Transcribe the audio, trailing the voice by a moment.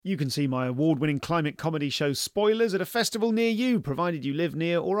You can see my award-winning climate comedy show Spoilers at a festival near you, provided you live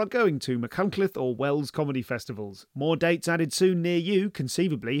near or are going to Machynlleth or Wells comedy festivals. More dates added soon near you.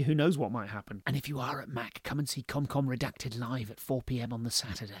 Conceivably, who knows what might happen. And if you are at Mac, come and see ComCom Redacted live at 4 p.m. on the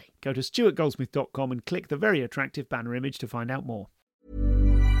Saturday. Go to stuartgoldsmith.com and click the very attractive banner image to find out more.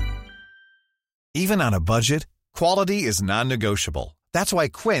 Even on a budget, quality is non-negotiable. That's why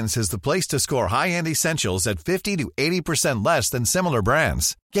Quince is the place to score high-end essentials at 50 to 80% less than similar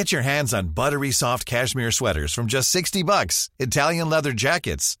brands. Get your hands on buttery soft cashmere sweaters from just $60, Italian leather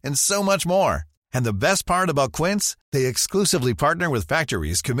jackets, and so much more. And the best part about Quince, they exclusively partner with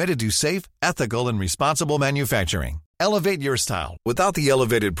factories committed to safe, ethical, and responsible manufacturing. Elevate your style without the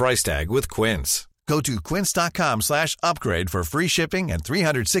elevated price tag with Quince. Go to quince.com/upgrade for free shipping and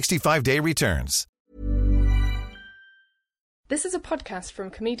 365-day returns. This is a podcast from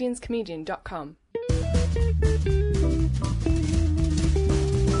comedianscomedian.com.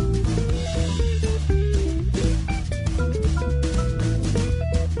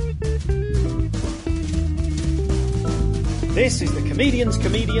 This is the Comedian's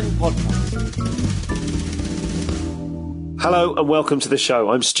Comedian podcast. Hello and welcome to the show.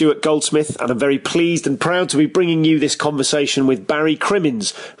 I'm Stuart Goldsmith and I'm very pleased and proud to be bringing you this conversation with Barry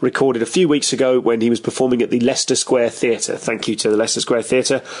Crimmins, recorded a few weeks ago when he was performing at the Leicester Square Theatre. Thank you to the Leicester Square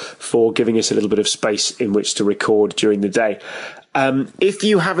Theatre for giving us a little bit of space in which to record during the day. If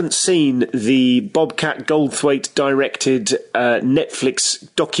you haven't seen the Bobcat Goldthwait directed Netflix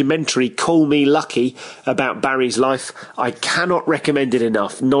documentary Call Me Lucky about Barry's life, I cannot recommend it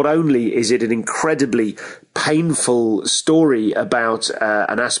enough. Not only is it an incredibly painful story about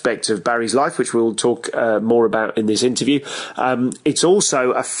an aspect of Barry's life, which we'll talk more about in this interview, it's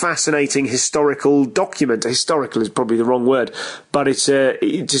also a fascinating historical document. Historical is probably the wrong word, but it's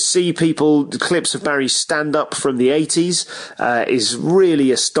to see clips of Barry's stand-up from the 80s is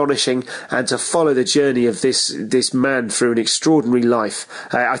really astonishing, and to follow the journey of this man through an extraordinary life.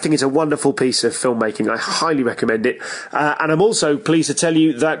 I think it's a wonderful piece of filmmaking. I highly recommend it. And I'm also pleased to tell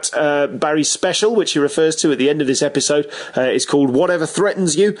you that Barry's special, which he refers to at the end of this episode, is called Whatever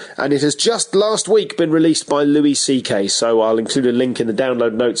Threatens You, and it has just last week been released by Louis C.K. So I'll include a link in the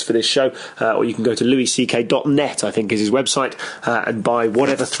download notes for this show, or you can go to louisck.net, I think is his website, and buy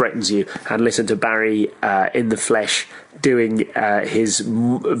Whatever Threatens You and listen to Barry in the flesh doing his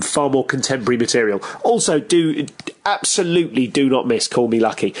far more contemporary material. Also, absolutely do not miss Call Me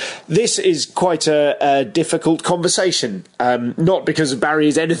Lucky. This is quite a difficult conversation, not because Barry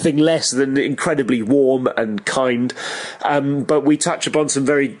is anything less than incredibly warm and kind, but we touch upon some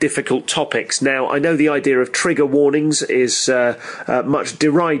very difficult topics. Now, I know the idea of trigger warnings is much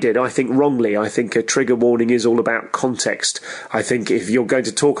derided, I think wrongly. I think a trigger warning is all about context. I think if you're going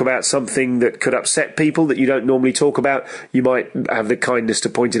to talk about something that could upset people that you don't normally talk about, you might have the kindness to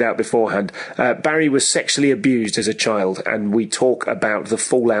point it out beforehand. Barry was sexually abused as a child, and we talk about the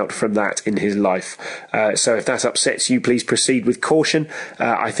fallout from that in his life. So if that upsets you, please proceed with caution.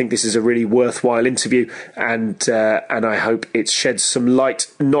 I think this is a really worthwhile interview, and I hope it sheds some light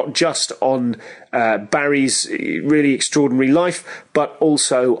not just on Barry's really extraordinary life, but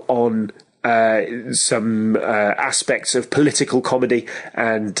also on some aspects of political comedy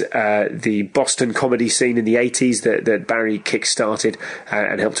and the Boston comedy scene in the 80s that Barry kick-started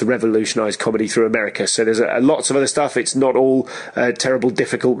and helped to revolutionise comedy through America. So there's lots of other stuff. It's not all terrible,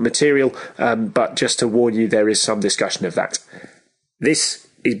 difficult material, but just to warn you, there is some discussion of that. This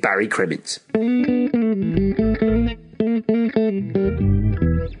is Barry Crimmins.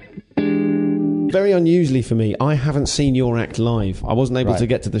 Very unusually for me, I haven't seen your act live. I wasn't able to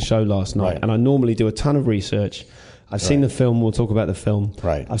get to the show last night, and I normally do a ton of research. I've seen the film, we'll talk about the film.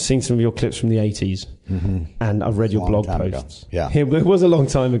 Right. I've seen some of your clips from the 80s, and I've read your blog posts. Yeah. It was a long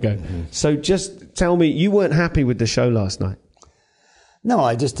time ago. So just tell me, you weren't happy with the show last night? No,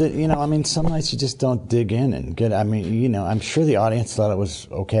 I just did, some nights you just don't dig in and get, I'm sure the audience thought it was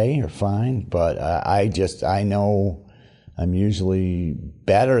okay or fine, but I know I'm usually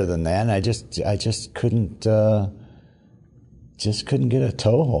better than that. And I just couldn't get a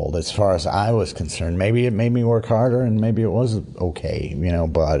toehold as far as I was concerned. Maybe it made me work harder, and maybe it was okay,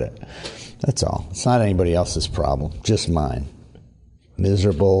 but that's all. It's not anybody else's problem, just mine.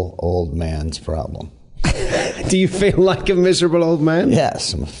 Miserable old man's problem. Do you feel like a miserable old man?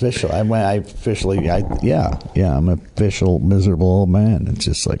 Yes, I'm official. I'm an official miserable old man. It's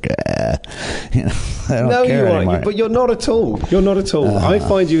just like, I don't care anymore. But you're not at all. You're not at all. I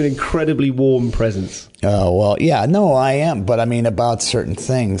find you an incredibly warm presence. Oh, well, yeah, no, I am. But I mean, about certain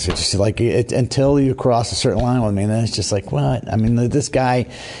things, it's just like, until you cross a certain line with me, then it's just like, what? I mean, this guy,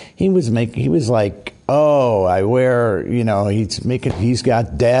 he was like Oh, I wear, he's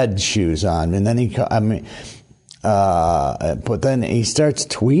got dad shoes on, and then but then he starts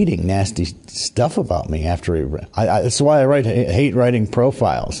tweeting nasty stuff about me after that's why I hate writing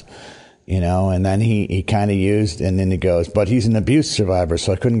profiles, and then he kind of used, and then he goes, but he's an abuse survivor,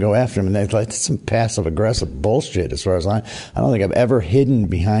 so I couldn't go after him. And they're like, that's some passive aggressive bullshit as far as I don't think I've ever hidden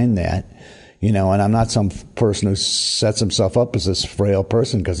behind that. And I'm not some person who sets himself up as this frail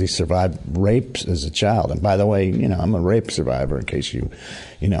person because he survived rapes as a child. And by the way, I'm a rape survivor, in case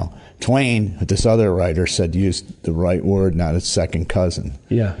Twain, this other writer, said use the right word, not its second cousin.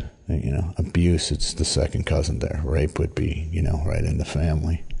 Yeah. Abuse, it's the second cousin there. Rape would be, right in the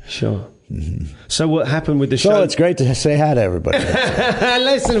family. Sure. Mm-hmm. So what happened with the show? So it's great to say hi to everybody.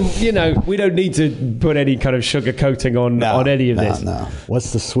 Listen, we don't need to put any kind of sugar coating on any of this. No.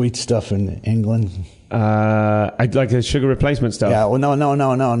 What's the sweet stuff in England? I'd like the sugar replacement stuff. Yeah, well,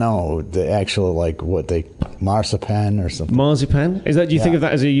 no. The actual, marzipan or something. Marzipan? Is that? Do you think of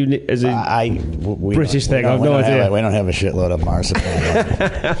that as a British thing? I have no idea. We don't have a shitload of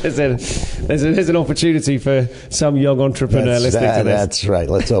marzipan. there's an opportunity for some young entrepreneur listening to this. That's right.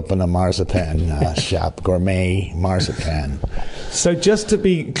 Let's open a marzipan shop, gourmet marzipan. So just to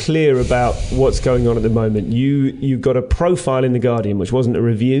be clear about what's going on at the moment, you got a profile in The Guardian, which wasn't a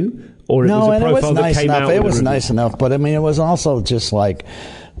review? Or it was a profile that came out. It was nice enough, but it was also just like,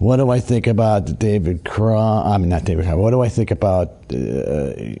 what do I think about David Cross? I mean, not David Cross. What do I think about?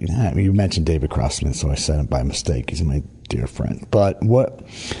 You mentioned David Crossman, so I said it by mistake. He's my dear friend. But what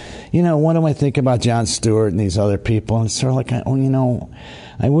do I think about Jon Stewart and these other people? And it's sort of like,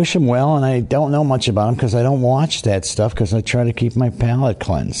 I wish him well, and I don't know much about him because I don't watch that stuff because I try to keep my palate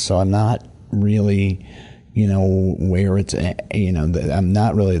cleansed. So I'm not really. Where it's, I'm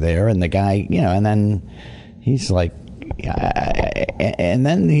not really there. And the guy, and then he's like, and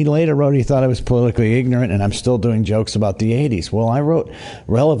then he later wrote he thought I was politically ignorant and I'm still doing jokes about the 80s. Well, I wrote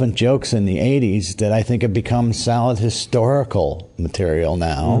relevant jokes in the 80s that I think have become solid historical material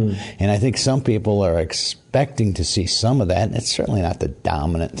now. And I think some people are expecting to see some of that. And it's certainly not the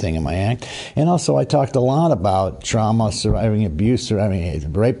dominant thing in my act. And also I talked a lot about trauma, surviving abuse,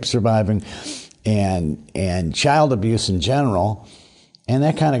 rape surviving, and child abuse in general, and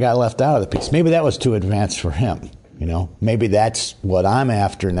that kind of got left out of the piece. Maybe that was too advanced for him, Maybe that's what I'm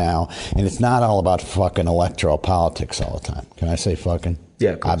after now, and it's not all about fucking electoral politics all the time. Can I say fucking?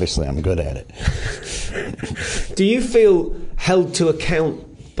 Yeah, obviously I'm good at it. Do you feel held to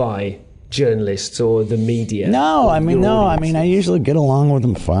account by journalists or the media? No, I usually get along with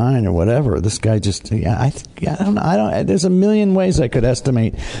them fine or whatever. This guy just, I don't. There's a million ways I could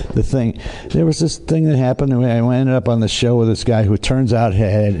estimate the thing. There was this thing that happened. I ended up on the show with this guy who turns out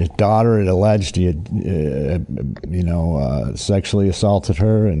had his daughter had alleged he had, sexually assaulted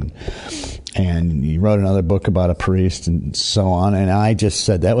her, and he wrote another book about a priest and so on. And I just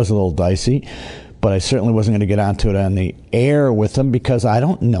said that was a little dicey. But I certainly wasn't going to get onto it on the air with them because I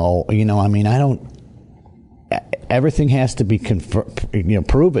don't know. Everything has to be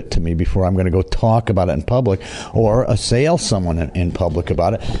prove it to me before I'm going to go talk about it in public or assail someone in public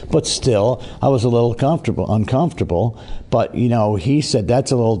about it. But still, I was a little uncomfortable. But, he said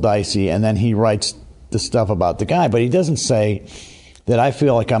that's a little dicey. And then he writes the stuff about the guy. But he doesn't say that I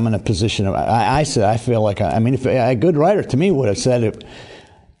feel like I'm in a position of, I said I feel like, if a good writer to me would have said it.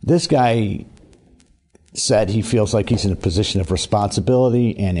 This guy said he feels like he's in a position of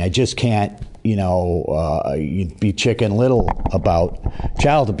responsibility, and I just can't, be Chicken Little about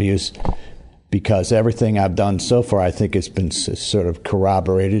child abuse because everything I've done so far, I think, has been sort of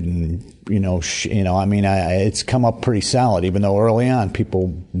corroborated, and it's come up pretty solid. Even though early on,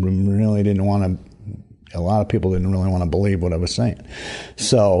 people really didn't want to. A lot of people didn't really want to believe what I was saying.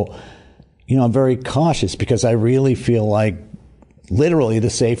 So, I'm very cautious because I really feel like. Literally, the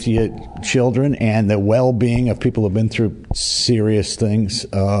safety of children and the well-being of people who've been through serious things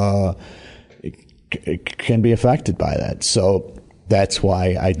can be affected by that. So that's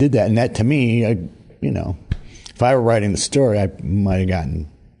why I did that. And that, to me, if I were writing the story, I might have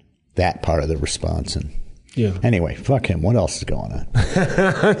gotten that part of the response. And anyway, fuck him. What else is going on?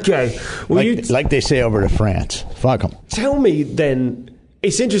 Okay. Well, like they say over to France. Fuck him. Tell me then.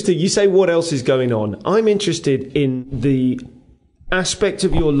 It's interesting. You say what else is going on. I'm interested in the aspect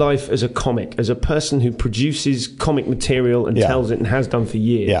of your life as a comic, as a person who produces comic material and tells it and has done for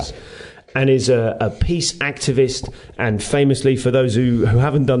years, and is a peace activist, and famously, for those who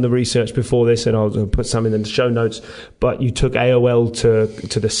haven't done the research before this, and I'll put some in the show notes, but you took AOL to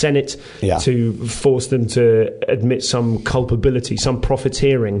the Senate to force them to admit some culpability, some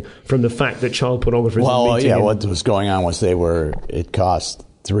profiteering from the fact that child pornography is what was going on was it cost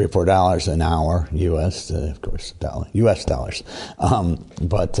 $3 or $4 an hour, U.S., of course, U.S. dollars.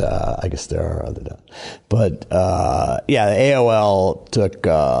 But I guess there are other dollars. But, the AOL took,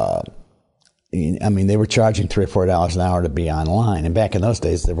 they were charging $3 or $4 an hour to be online. And back in those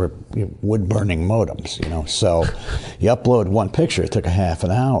days, there were wood-burning modems, So you upload one picture, it took a half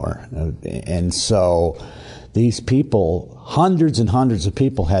an hour. And so these people, hundreds and hundreds of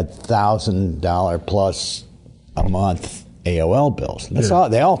people, had $1,000 plus a month AOL bills. That's all.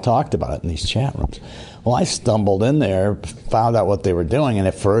 They all talked about it in these chat rooms. Well, I stumbled in there, found out what they were doing, and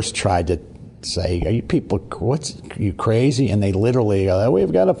at first tried to say, "Are you people? Are you crazy?" And they literally go,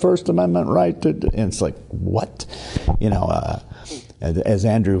 "We've got a First Amendment right to." And it's like, what? As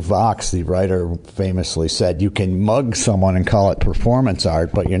Andrew Vox, the writer, famously said, you can mug someone and call it performance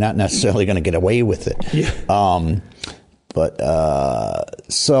art, but you're not necessarily going to get away with it. Yeah.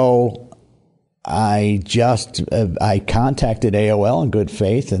 So I contacted AOL in good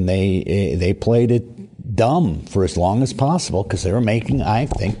faith, and they played it dumb for as long as possible because they were making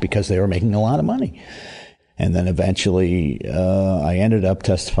a lot of money. And then eventually I ended up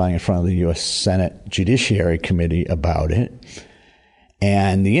testifying in front of the U.S. Senate Judiciary Committee about it.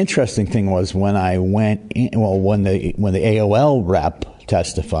 And the interesting thing was when I went in, when the AOL rep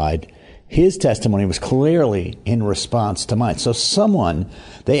testified, his testimony was clearly in response to mine. So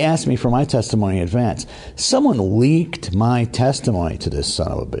they asked me for my testimony in advance. Someone leaked my testimony to this son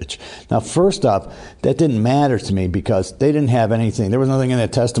of a bitch. Now, first off, that didn't matter to me because they didn't have anything. There was nothing in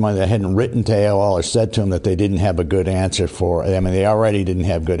that testimony that I hadn't written to AOL or said to them that they didn't have a good answer for. They already didn't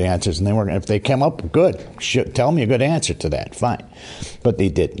have good answers, and they weren't. If they came up good, tell me a good answer to that. Fine. But they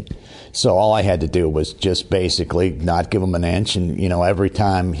didn't. So all I had to do was just basically not give him an inch. And, every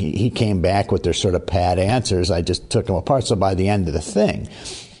time he came back with their sort of pat answers, I just took them apart. So by the end of the thing,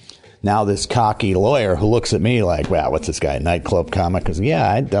 now this cocky lawyer who looks at me like, wow, what's this guy, a nightclub comic? Because,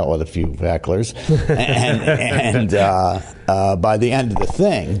 I dealt with a few hecklers. and by the end of the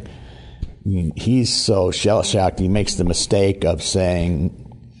thing, he's so shell-shocked, he makes the mistake of telling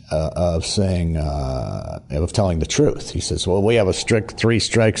the truth. He says, well, we have a strict 3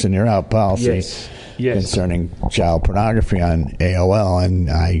 strikes and you're out policy concerning child pornography on AOL. And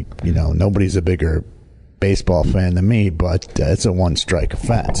nobody's a bigger baseball fan than me, but it's a 1-strike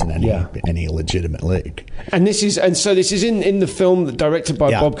offense in any legitimate league. And this is in the film directed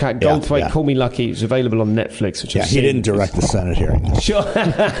by Bobcat Goldthwait, Call Me Lucky. It's available on Netflix. Which he didn't direct the Senate hearing. Sure.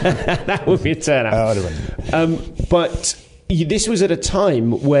 That would be a turnout. But this was at a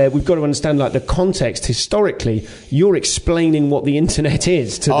time where we've got to understand, the context. Historically, you're explaining what the internet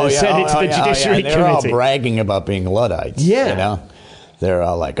is to the Senate, to the Judiciary Committee. They're all bragging about being Luddites. Yeah. They're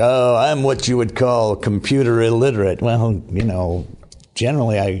all like, oh, I'm what you would call computer illiterate. Well,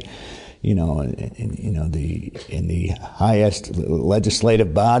 generally in the highest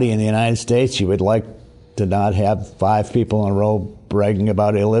legislative body in the United States, you would like to not have 5 people in a row bragging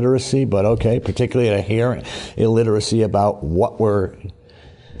about illiteracy, but okay, particularly to hear illiteracy about what we're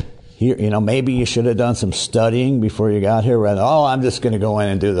here. Maybe you should have done some studying before you got here. Rather, I'm just going to go in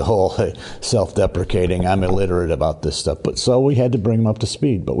and do the whole self-deprecating, I'm illiterate about this stuff. But so we had to bring them up to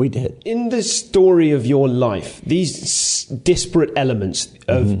speed, but we did. In the story of your life, these disparate elements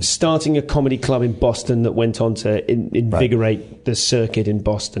of starting a comedy club in Boston that went on to invigorate the circuit in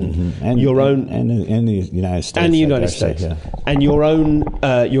Boston, and the United States, and your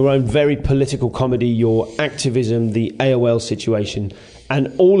own very political comedy, your activism, the AOL situation.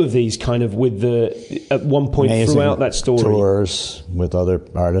 And all of these kind of at one point amazing throughout that story. Tours with other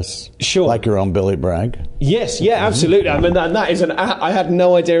artists. Sure. Like your own Billy Bragg. Yes, absolutely. I mean, that is I had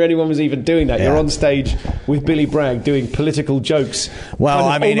no idea anyone was even doing that. Yeah. You're on stage with Billy Bragg doing political jokes. Well,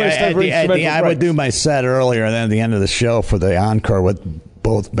 I would do my set earlier, and then at the end of the show for the encore with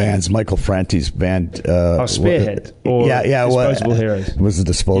both bands, Michael Franti's band. Spearhead. Disposable Heroes. It was the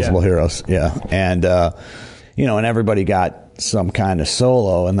Disposable Heroes, And, and everybody got some kind of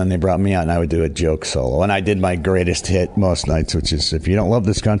solo, and then they brought me out and I would do a joke solo. And I did my greatest hit most nights, which is, if you don't love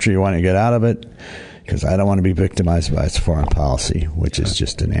this country, you want to get out of it, because I don't want to be victimized by its foreign policy, which is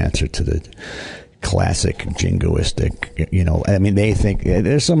just an answer to the classic jingoistic, they think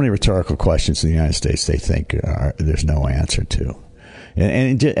there's so many rhetorical questions in the United States they think there's no answer to.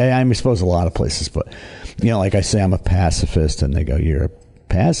 And I suppose a lot of places, but, like I say, I'm a pacifist, and they go, you're a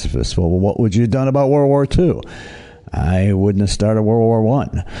pacifist? Well, what would you have done about World War II? I wouldn't have started World War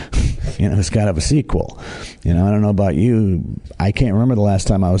I. It's kind of a sequel. I don't know about you. I can't remember the last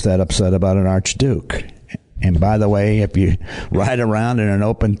time I was that upset about an archduke. And by the way, if you ride around in an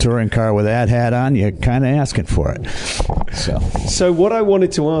open touring car with that hat on, you're kind of asking for it. So what I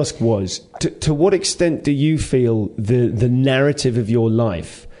wanted to ask was, to what extent do you feel the narrative of your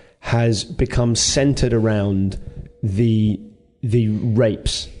life has become centered around the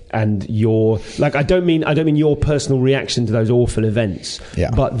rapes and your, like, I don't mean your personal reaction to those awful events,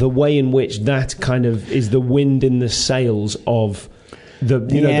 but the way in which that kind of is the wind in the sails of the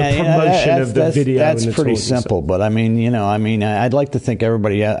promotion of the video. That's and the pretty simple, but I'd like to think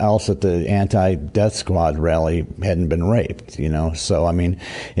everybody else at the anti-death squad rally hadn't been raped, So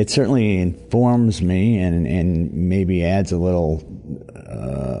it certainly informs me and maybe adds a little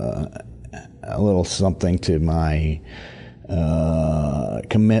something to my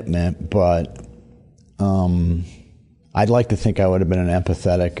commitment, but I'd like to think I would have been an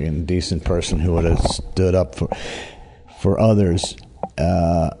empathetic and decent person who would have stood up for others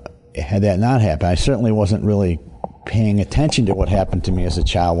had that not happened. I certainly wasn't really paying attention to what happened to me as a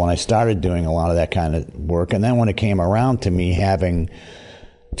child when I started doing a lot of that kind of work, and then when it came around to me having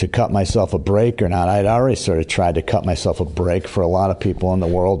to cut myself a break or not, I'd already sort of tried to cut myself a break for a lot of people in the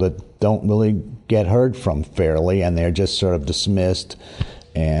world that don't really get heard from fairly, and they're just sort of dismissed.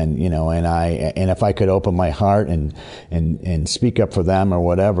 And and if I could open my heart and speak up for them or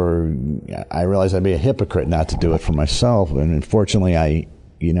whatever, I realized I'd be a hypocrite not to do it for myself. And unfortunately, I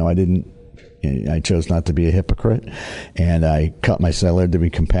chose not to be a hypocrite, and I learned to be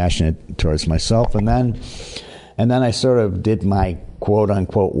compassionate towards myself, and then I sort of did my quote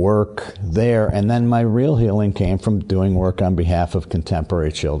unquote work there, and then my real healing came from doing work on behalf of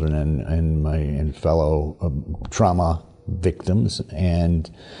contemporary children and fellow trauma victims, and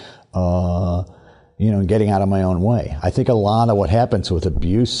getting out of my own way. I think a lot of what happens with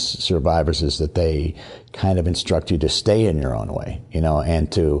abuse survivors is that they kind of instruct you to stay in your own way,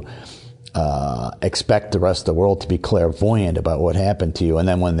 and to expect the rest of the world to be clairvoyant about what happened to you, and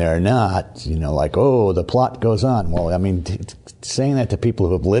then when they're not, the plot goes on. Well, saying that to people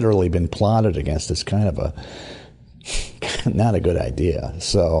who have literally been plotted against is kind of not a good idea.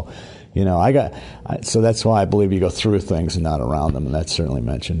 So, so that's why I believe you go through things and not around them, and that's certainly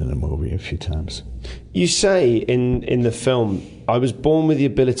mentioned in the movie a few times. You say in the film, I was born with the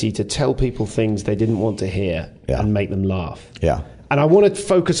ability to tell people things they didn't want to hear and make them laugh. Yeah. And I want to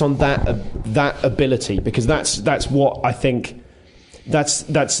focus on that ability, because that's what I think. That's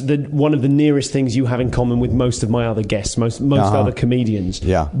one of the nearest things you have in common with most of my other guests, most other comedians.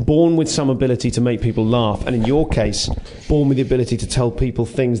 Yeah. Born with some ability to make people laugh, and in your case, born with the ability to tell people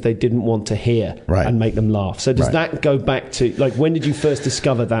things they didn't want to hear and make them laugh. So does that go back to, when did you first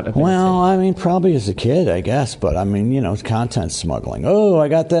discover that ability? Well, probably as a kid, I guess, but it's content smuggling. Oh, I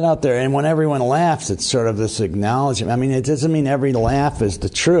got that out there, and when everyone laughs, it's sort of this acknowledgement. It doesn't mean every laugh is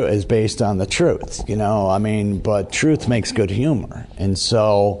based on the truth, but truth makes good humor. And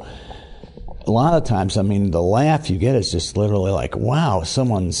so a lot of times, the laugh you get is just literally like, wow,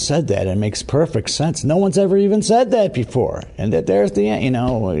 someone said that. It makes perfect sense. No one's ever even said that before. And there's the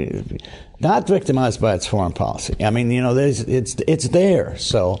end, not victimized by its foreign policy. It's there.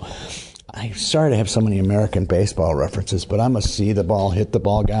 So I'm sorry to have so many American baseball references, but I'm a see the ball, hit the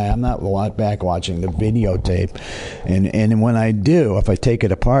ball guy. I'm not back watching the videotape. And when I do, if I take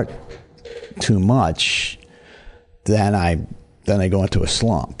it apart too much, then I go into a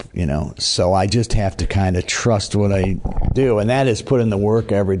slump, So I just have to kind of trust what I do, and that is put in the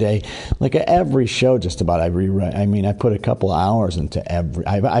work every day. Like every show, just about I rewrite. I put a couple hours into every.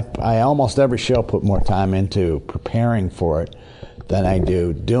 I almost every show put more time into preparing for it than I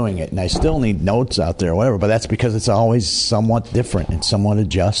do doing it, and I still need notes out there or whatever, but that's because it's always somewhat different and somewhat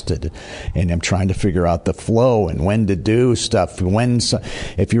adjusted, and I'm trying to figure out the flow and when to do stuff.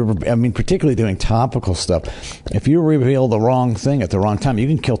 If you're, particularly doing topical stuff, if you reveal the wrong thing at the wrong time, you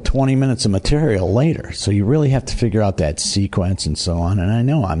can kill 20 minutes of material later, so you really have to figure out that sequence and so on. And I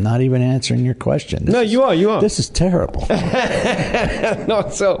know I'm not even answering your question. You are. This is terrible.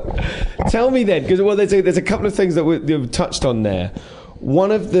 Not so. Tell me then, because there's a couple of things that we've touched on there.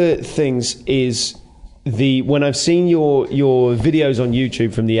 One of the things is when I've seen your videos on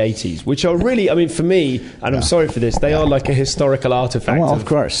YouTube from the 80s, which are really, for me, and I'm sorry for this, they are like a historical artifact. Well, of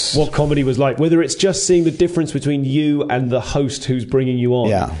course. What comedy was like, whether it's just seeing the difference between you and the host who's bringing you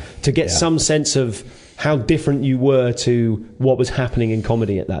on, to get some sense of how different you were to what was happening in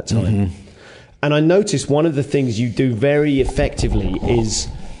comedy at that time. Mm-hmm. And I noticed one of the things you do very effectively is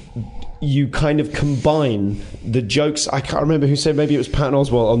you kind of combine the jokes. I can't remember who said, maybe it was Patton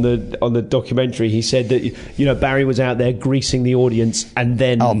Oswalt on the documentary. He said that Barry was out there greasing the audience, and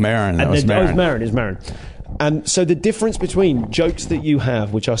then Maron. It was Maron. And so the difference between jokes that you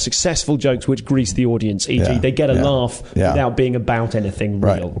have, which are successful jokes which grease the audience, e.g. they get a laugh without being about anything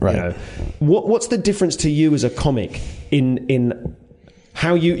real. Right. You know, what's the difference to you as a comic in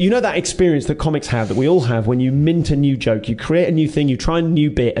how you know that experience that comics have, that we all have, when you mint a new joke, you create a new thing, you try a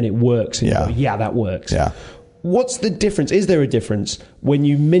new bit, and it works. And you go, that works. Yeah. What's the difference? Is there a difference when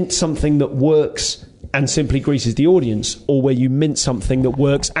you mint something that works and simply greases the audience, or where you mint something that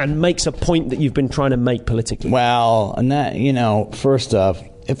works and makes a point that you've been trying to make politically? Well, and that, first off,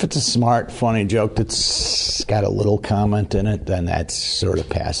 if it's a smart, funny joke that's got a little comment in it, then that sort of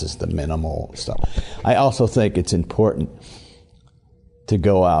passes the minimal stuff. I also think it's important to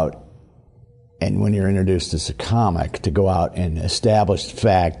go out, and when you're introduced as a comic, to go out and establish the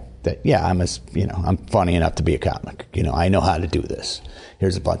fact that, I'm funny enough to be a comic. I know how to do this.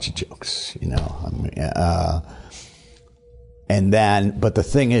 Here's a bunch of jokes, and then, but the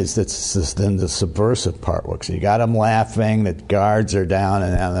thing is, then the subversive part works. You got them laughing, the guards are down,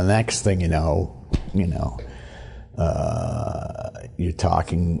 and then the next thing you're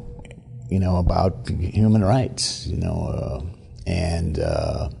talking, about human rights, and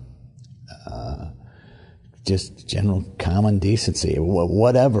just general common decency,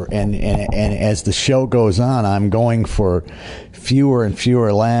 whatever. And as the show goes on, I'm going for fewer and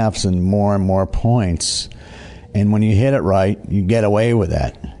fewer laughs and more points. And when you hit it right, you get away with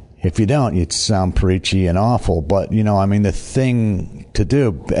that. If you don't, you sound preachy and awful. But, the thing to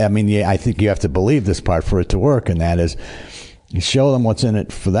do, I think you have to believe this part for it to work, and that is, you show them what's in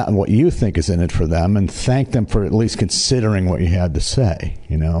it for them, what you think is in it for them, and thank them for at least considering what you had to say,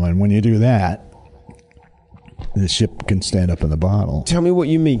 and when you do that, the ship can stand up in the bottle. Tell me what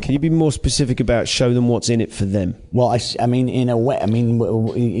you mean. Can you be more specific about show them what's in it for them? Well, in a way,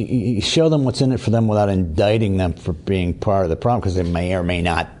 you show them what's in it for them without indicting them for being part of the problem, because they may or may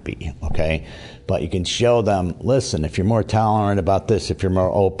not be, okay? But you can show them, listen, if you're more tolerant about this, if you're more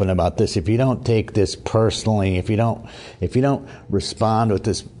open about this, if you don't take this personally, if you don't respond with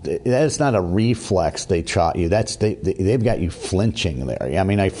this, that's not a reflex they taught you. They've got you flinching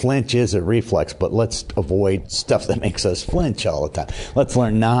there. Flinch is a reflex, but let's avoid stuff that makes us flinch all the time. Let's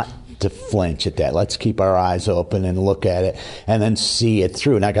learn not to flinch at that. Let's keep our eyes open and look at it and then see it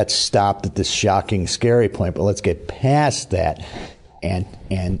through. And I got stopped at this shocking, scary point, but let's get past that and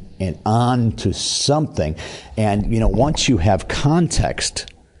on to something. And, once you have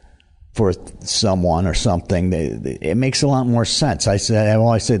context for someone or something, it makes a lot more sense. I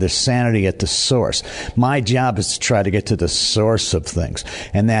always say there's sanity at the source. My job is to try to get to the source of things.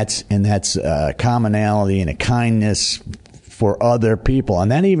 And that's commonality and a kindness for other people.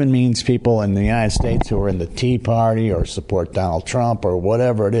 And that even means people in the United States who are in the Tea Party or support Donald Trump or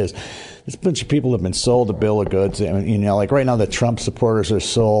whatever it is. There's a bunch of people have been sold a bill of goods. Like right now the Trump supporters are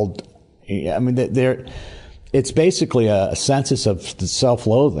sold. It's basically a census of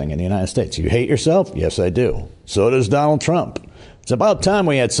self-loathing in the United States. You hate yourself? Yes, I do. So does Donald Trump. It's about time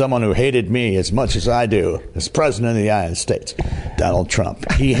we had someone who hated me as much as I do as president of the United States. Donald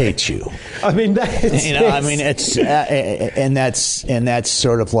Trump. He hates you. It's and that's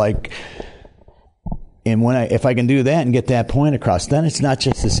sort of like, and if I can do that and get that point across, then it's not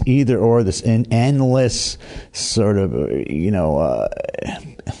just this either or, this endless sort of,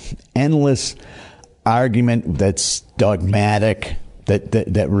 endless argument that's dogmatic,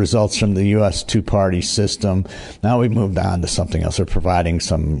 that results from the U.S. two-party system. Now we've moved on to something else. We're providing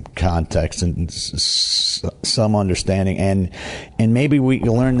some context and some understanding, and maybe we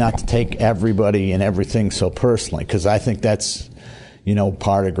learn not to take everybody and everything so personally, because I think that's,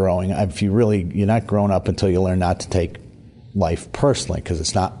 part of growing. You're not grown up until you learn not to take life personally, because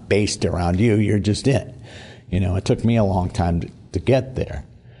it's not based around you. You're just in. It took me a long time to get there,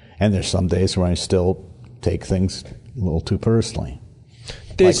 and there's some days where I still take things a little too personally.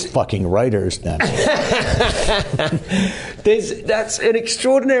 Like fucking writers then. That's an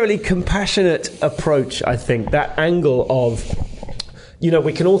extraordinarily compassionate approach, I think. That angle of,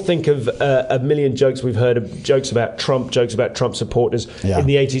 we can all think of a million jokes we've heard of, jokes about Trump supporters in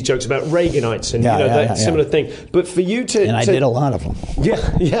the 80s, jokes about Reaganites and similar thing. But for you to... And I did a lot of them.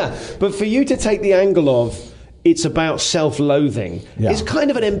 Yeah. But for you to take the angle of, it's about self-loathing. Yeah. It's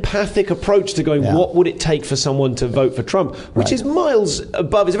kind of an empathic approach to going, what would it take for someone to vote for Trump? Which is miles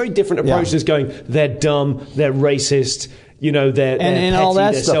above. It's a very different approach to going, they're dumb, they're racist, they're petty, all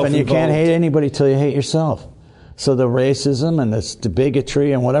that they're stuff. And you can't hate anybody till you hate yourself. So the racism and the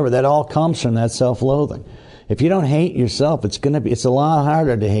bigotry and whatever, that all comes from that self-loathing. If you don't hate yourself, it's a lot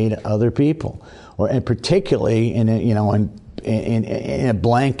harder to hate other people, and particularly in a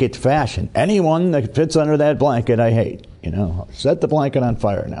blanket fashion. Anyone that fits under that blanket, I hate. Set the blanket on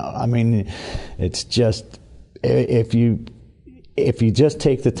fire now. It's just, if you just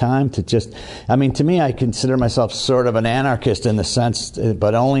take the time to just, I mean, to me, I consider myself sort of an anarchist in the sense,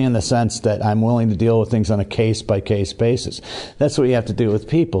 but only in the sense that I'm willing to deal with things on a case-by-case basis. That's what you have to do with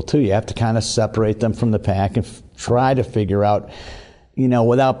people, too. You have to kind of separate them from the pack and try to figure out,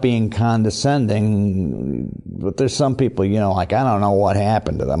 without being condescending. But there's some people, like, I don't know what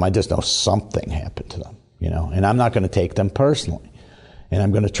happened to them. I just know something happened to them, and I'm not going to take them personally. And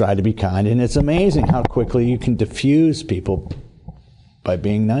I'm going to try to be kind. And it's amazing how quickly you can diffuse people by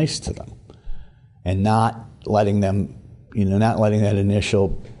being nice to them and not letting them, not letting that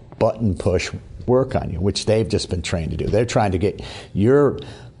initial button push work on you, which they've just been trained to do. They're trying to get your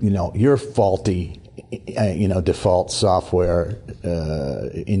faulty, default software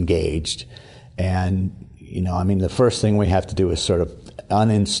engaged. And, the first thing we have to do is sort of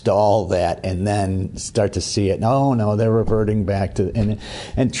uninstall that and then start to see it. No, they're reverting back to,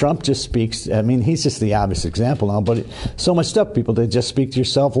 and Trump just speaks, he's just the obvious example now, but so much stuff, people, they just speak to your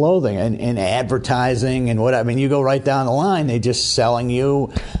self-loathing and advertising and you go right down the line, they just selling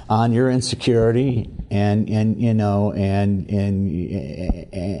you on your insecurity and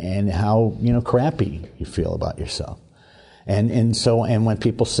how, crappy you feel about yourself. And when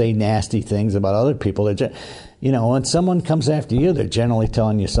people say nasty things about other people, they're just, when someone comes after you, they're generally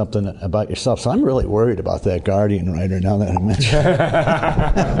telling you something about yourself. So I'm really worried about that Guardian writer now that I mentioned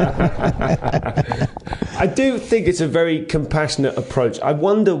it. I do think it's a very compassionate approach. I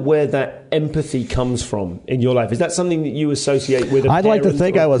wonder where that empathy comes from in your life. Is that something that you associate with? I'd like to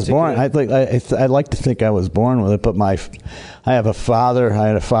think I was born. I'd like to think I was born with it. But I had a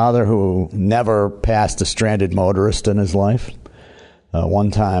father who never passed a stranded motorist in his life.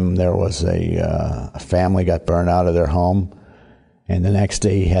 One time there was a family got burned out of their home, and the next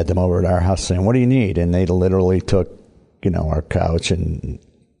day he had them over at our house saying, "What do you need?" And they literally took, our couch and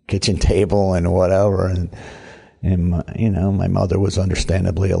kitchen table and whatever, and my mother was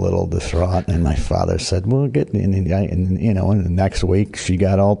understandably a little distraught, and my father said, "Well, get in," and the next week she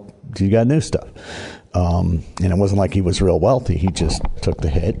got new stuff. And it wasn't like he was real wealthy. He just took the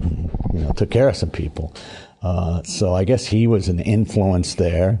hit and, took care of some people. So I guess he was an influence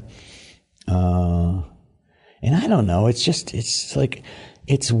there. And I don't know.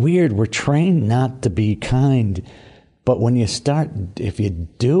 It's weird. We're trained not to be kind, but when you start, if you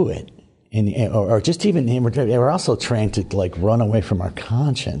do it, or just even, we're also trained to run away from our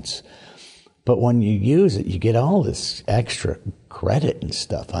conscience. But when you use it, you get all this extra credit and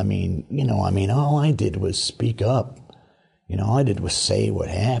stuff. All I did was speak up. All I did was say what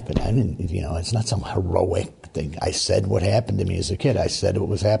happened. I didn't, it's not some heroic thing. I said what happened to me as a kid. I said what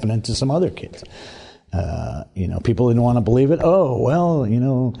was happening to some other kids. People didn't want to believe it. Oh, well,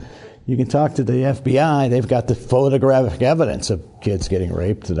 you can talk to the FBI. They've got the photographic evidence of kids getting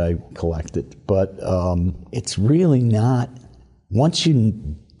raped that I collected. But it's really not, once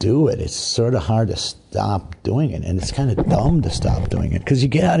you do it, it's sort of hard to stop doing it. And it's kind of dumb to stop doing it because you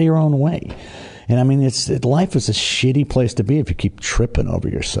get out of your own way. And life is a shitty place to be if you keep tripping over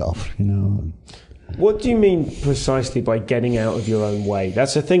yourself, What do you mean precisely by getting out of your own way?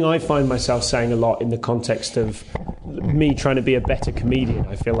 That's a thing I find myself saying a lot in the context of me trying to be a better comedian.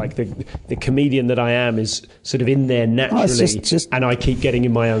 I feel like the comedian that I am is sort of in there naturally, and I keep getting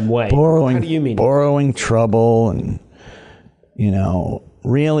in my own way. How do you mean? Borrowing trouble and,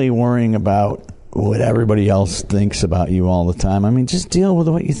 really worrying about what everybody else thinks about you all the time. Just deal with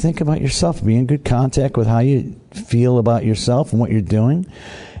what you think about yourself. Be in good contact with how you feel about yourself and what you're doing.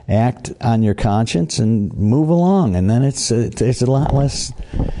 Act on your conscience and move along. And then it's a lot less.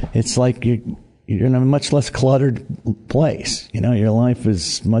 It's like you're in a much less cluttered place. Your life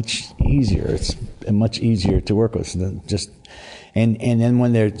is much easier. It's much easier to work with. And then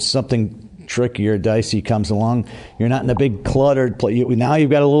when there's something tricky or dicey comes along, you're not in a big cluttered place. Now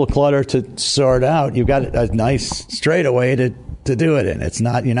you've got a little clutter to sort out. You've got a nice straightaway to do it in. It's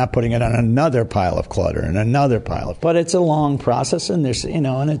not, you're not putting it on another pile of clutter and another pile of, but it's a long process, and there's,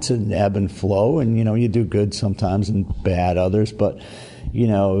 and it's an ebb and flow, and, you do good sometimes and bad others, but,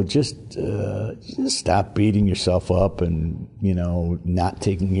 just stop beating yourself up and, not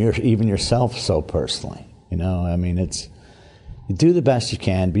taking even yourself so personally. It's, do the best you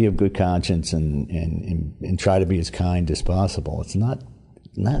can, be of good conscience, and try to be as kind as possible. It's not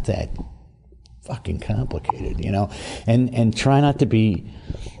that fucking complicated, and try not to be,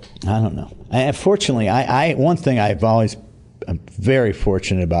 I don't know. Fortunately, one thing I've always I'm very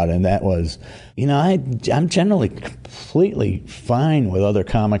fortunate about it, and that was, I'm generally completely fine with other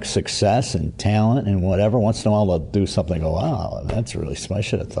comics' success and talent and whatever. Once in a while they'll do something and go, wow, that's really, I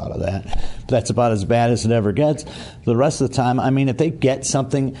should have thought of that. But that's about as bad as it ever gets. The rest of the time, if they get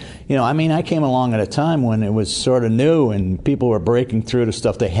something, I came along at a time when it was sort of new and people were breaking through to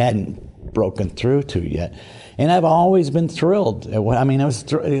stuff they hadn't broken through to yet. And I've always been thrilled. I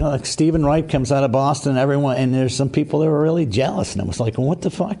was, like Stephen Wright comes out of Boston, and there's some people that were really jealous. And I was like, well, what the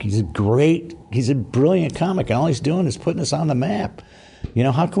fuck? He's a brilliant comic, and all he's doing is putting us on the map.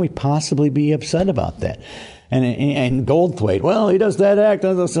 How can we possibly be upset about that? And Goldthwait, well, he does that act.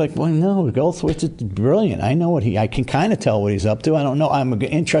 I was like, well, no, Goldthwait's brilliant. I know I can kind of tell what he's up to. I don't know. I'm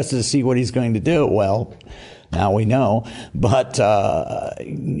interested to see what he's going to do. Well, now we know. But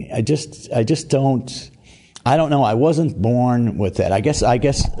I just don't. I don't know. I wasn't born with that. I guess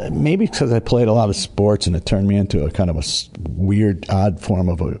maybe because I played a lot of sports and it turned me into a kind of a weird, odd form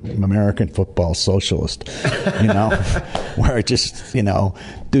of an American football socialist, where it just,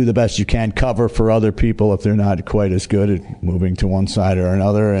 do the best you can, cover for other people if they're not quite as good at moving to one side or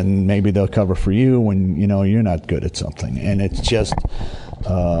another, and maybe they'll cover for you when, you're not good at something. And it's just,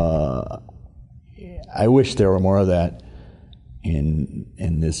 I wish there were more of that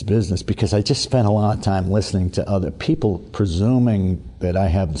in this business, because I just spent a lot of time listening to other people presuming that I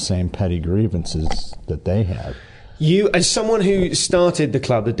have the same petty grievances that they have. You, as someone who started the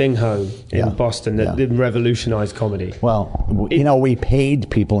club, the Ding Ho in Boston, that revolutionized comedy. Well, we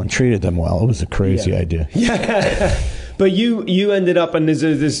paid people and treated them well. It was a crazy idea. Yeah. But you ended up, and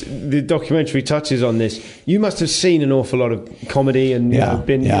the documentary touches on this. You must have seen an awful lot of comedy and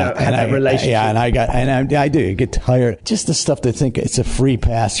been had that relationship. Yeah, and I do. You get tired. Just the stuff they think it's a free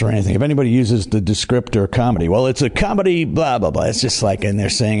pass or anything. If anybody uses the descriptor comedy, well, it's a comedy, blah blah blah. It's just like, and they're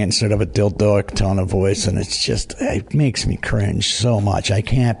saying it in sort of a dildoic tone of voice, and it makes me cringe so much. I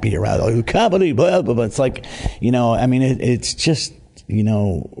can't be around comedy, blah blah blah. It's like, it's just,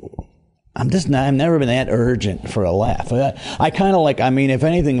 I've never been that urgent for a laugh. I kind of like, if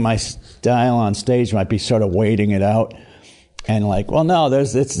anything, my style on stage might be sort of waiting it out and like, well, no,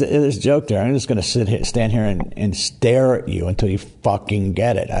 there's a joke there. I'm just going to stand here and stare at you until you fucking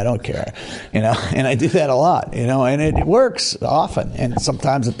get it. I don't care, and I do that a lot, and it works often, and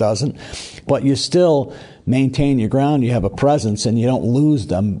sometimes it doesn't, but you still maintain your ground. You have a presence, and you don't lose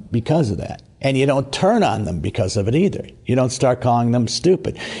them because of that. And you don't turn on them because of it either. You don't start calling them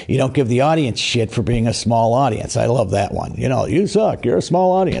stupid. You don't give the audience shit for being a small audience. I love that one. You suck. You're a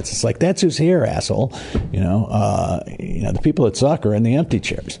small audience. It's like, that's who's here, asshole. The people that suck are in the empty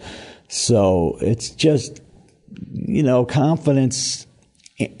chairs. So it's just, confidence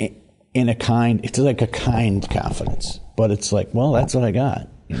in it's like a kind confidence. But it's like, well, that's what I got.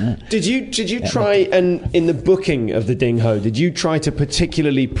 Yeah. Did you try, and in the booking of the Ding Ho, did you try to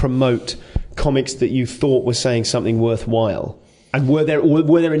particularly promote comics that you thought were saying something worthwhile? And were there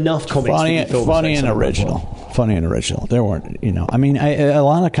enough comics that you thought funny and original? Funny and original. There weren't, a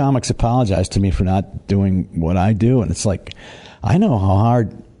lot of comics apologize to me for not doing what I do, and it's like, I know how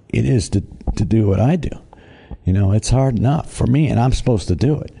hard it is to do what I do. It's hard enough for me, and I'm supposed to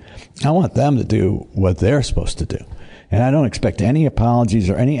do it. I want them to do what they're supposed to do. And I don't expect any apologies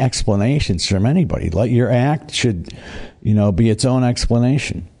or any explanations from anybody. Your act should, be its own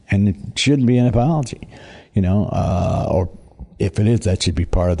explanation, and it shouldn't be an apology, or if it is, that should be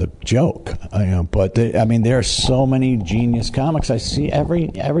part of the joke. But there are so many genius comics I see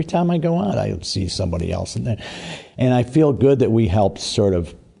every time I go out. I see somebody else in there, and I feel good that we helped sort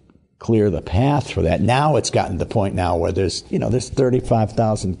of clear the path for that. Now it's gotten to the point now where there's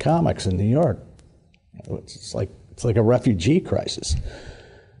 35,000 comics in New York. It's like a refugee crisis.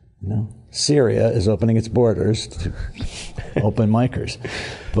 Syria is opening its borders to open micers.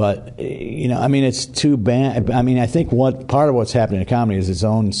 But, it's too bad. I think part of what's happening in comedy is its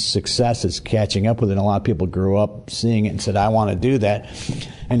own success is catching up with it. And a lot of people grew up seeing it and said, I want to do that.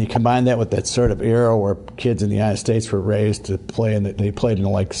 And you combine that with that sort of era where kids in the United States were raised to play, and they played in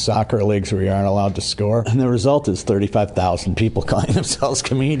like soccer leagues where you aren't allowed to score. And the result is 35,000 people calling themselves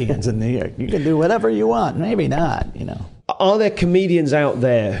comedians in New York. You can do whatever you want. Maybe not, Are there comedians out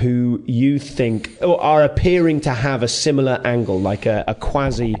there who you think are appearing to have a similar angle, like a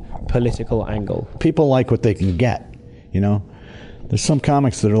quasi-political angle? People like what they can get, There's some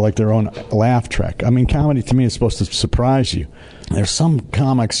comics that are like their own laugh track. Comedy to me is supposed to surprise you. There's some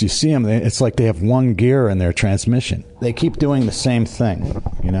comics, you see them, it's like they have one gear in their transmission. They keep doing the same thing,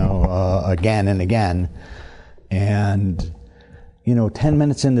 again and again. And, 10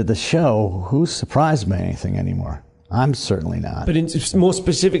 minutes into the show, who's surprised by anything anymore? I'm certainly not. But more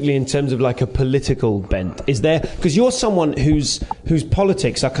specifically in terms of like a political bent, is there, because you're someone whose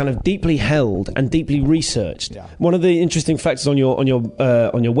politics are kind of deeply held and deeply researched. Yeah. One of the interesting factors on your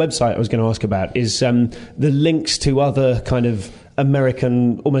website I was going to ask about is the links to other kind of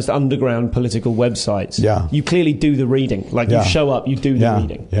American, almost underground political websites. Yeah. You clearly do the reading. Like you show up, you do the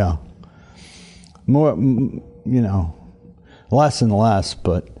reading. Yeah. More, less and less,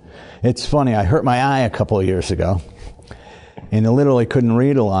 but it's funny. I hurt my eye a couple of years ago. And I literally couldn't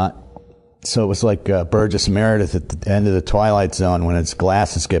read a lot. So it was like Burgess Meredith at the end of the Twilight Zone when his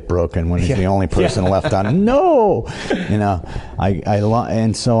glasses get broken when he's the only person left on. No!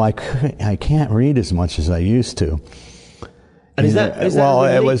 And so I can't read as much as I used to. And is that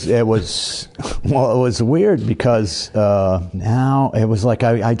it was weird because now it was like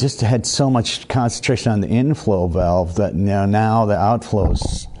I just had so much concentration on the inflow valve that now the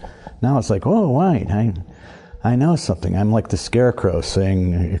outflows. Now it's like, oh, wait, I know something. I'm like the scarecrow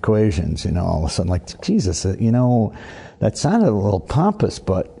saying equations, all of a sudden, like, Jesus, that sounded a little pompous,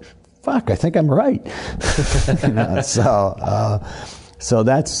 but fuck, I think I'm right. So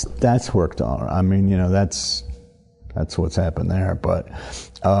that's worked all right. I mean, that's what's happened there. But,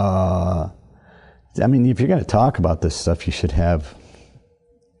 I mean, if you're going to talk about this stuff, you should have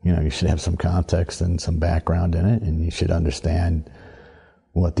some context and some background in it, and you should understand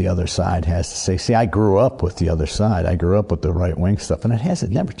what the other side has to say. See, I grew up with the other side. I grew up with the right-wing stuff, and it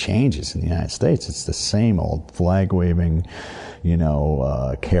never changes in the United States. It's the same old flag-waving,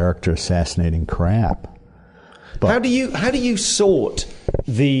 character assassinating crap. But how do you sort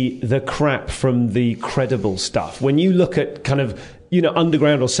the crap from the credible stuff? When you look at kind of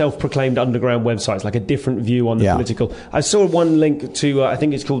underground or self-proclaimed underground websites, like a different view on the political. I saw one link to I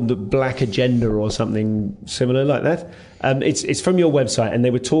think it's called the Black Agenda or something similar like that. It's from your website, and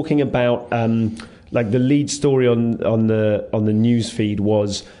they were talking about like the lead story on the news feed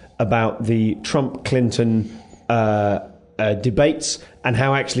was about the Trump-Clinton debates, and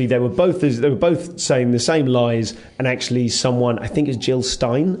how actually they were both saying the same lies, and actually someone, I think it's Jill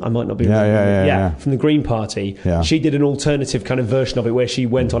Stein, I might not be wrong, from the Green Party, she did an alternative kind of version of it where she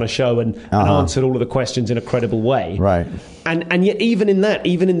went on a show and answered all of the questions in a credible way. Right. And yet even in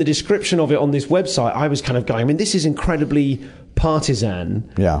the description of it on this website, I was kind of going, I mean, this is incredibly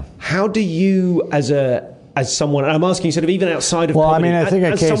partisan. Yeah. How do you, as someone, and I'm asking you sort of even outside of comedy, I think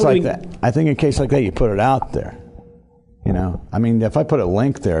in a case like that, you put it out there. I mean, if I put a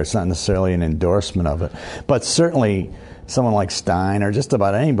link there, it's not necessarily an endorsement of it, but certainly someone like Stein or just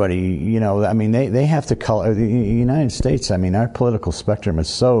about anybody, I mean, they have to color the United States. I mean, our political spectrum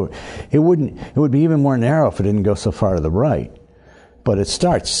is it would be even more narrow if it didn't go so far to the right, but it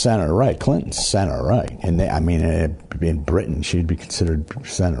starts center right. Clinton's center right, and in Britain she'd be considered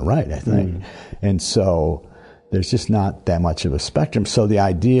center right, I think, and so there's just not that much of a spectrum. So the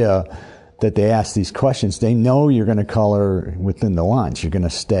idea that they ask these questions, they know you're going to color within the lines. You're going to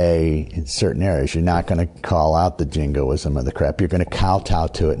stay in certain areas. You're not going to call out the jingoism or the crap. You're going to kowtow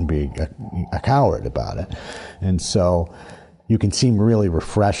to it and be a coward about it. And so you can seem really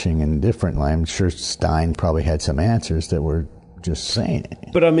refreshing and different. I'm sure Stein probably had some answers that were just saying it.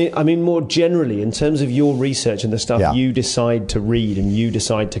 But I mean, more generally, in terms of your research and the stuff you decide to read and you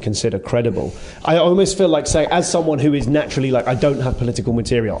decide to consider credible, I almost feel like, say, as someone who is naturally like, I don't have political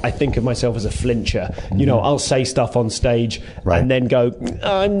material, I think of myself as a flincher. I'll say stuff on stage and then go,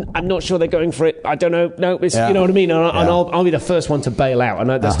 I'm not sure they're going for it. I don't know. No, it's, you know what I mean? And I'll be the first one to bail out, and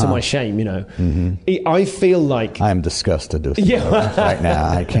that's to my shame. I feel like I'm disgusted with right now.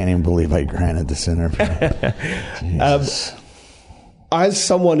 I can't even believe I granted this interview. As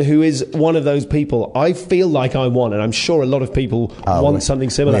someone who is one of those people, I feel like I want, and I'm sure a lot of people want something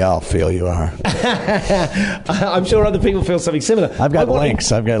similar. We all feel you are. I'm sure other people feel something similar. I've got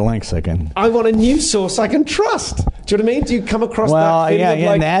links I can... I want a news source I can trust. Do you know what I mean? Do you come across that feeling of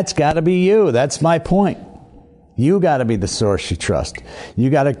like... and that's got to be you. That's my point. You got to be the source you trust. You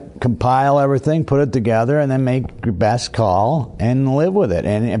got to compile everything, put it together, and then make your best call and live with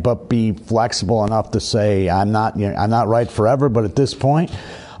it. But be flexible enough to say, I'm not right forever, but at this point,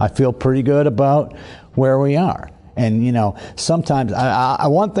 I feel pretty good about where we are. And sometimes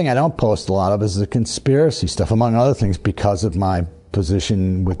one thing I don't post a lot of is the conspiracy stuff, among other things, because of my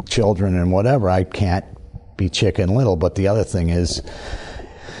position with children and whatever. I can't be Chicken Little. But the other thing is,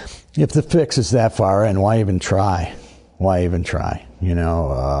 if the fix is that far in, why even try? The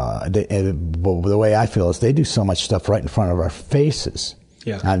way I feel is they do so much stuff right in front of our faces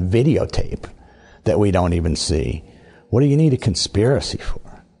on videotape that we don't even see. What do you need a conspiracy for?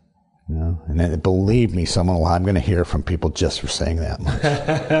 And then, believe me, I'm going to hear from people just for saying that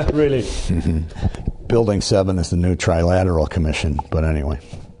much. Really? Building 7 is the new Trilateral Commission, but anyway.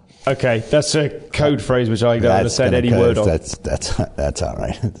 Okay, that's a code phrase which I don't understand any word of. That's all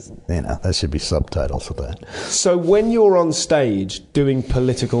right. That should be subtitles of that. So when you're on stage doing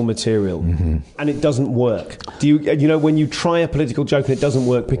political material and it doesn't work, do you when you try a political joke and it doesn't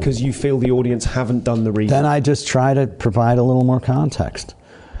work because you feel the audience haven't done the reading? Then I just try to provide a little more context.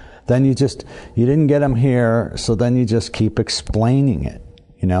 Then you didn't get them here, so then you just keep explaining it,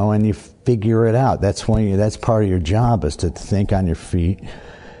 and you figure it out. That's part of your job, is to think on your feet.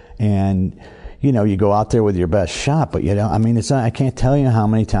 And, you go out there with your best shot, but I can't tell you how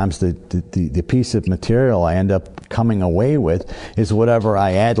many times the piece of material I end up coming away with is whatever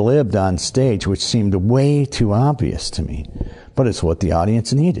I ad-libbed on stage, which seemed way too obvious to me. But it's what the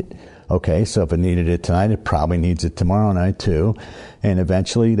audience needed. Okay, so if it needed it tonight, it probably needs it tomorrow night too. And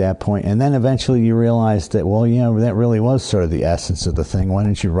eventually you realize that, that really was sort of the essence of the thing. Why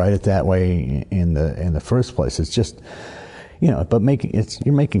didn't you write it that way in the first place? It's just, but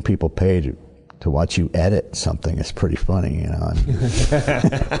you're making people pay to watch you edit something. It's pretty funny,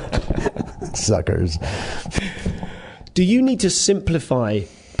 Suckers. Do you need to simplify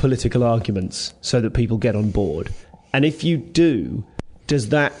political arguments so that people get on board? And if you do, is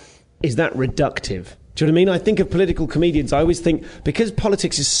that reductive? Do you know what I mean? I think of political comedians, I always think, because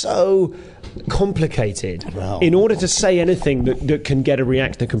politics is so complicated, in order to say anything that can get a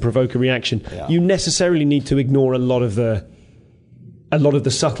reaction, that can provoke a reaction, you necessarily need to ignore a lot of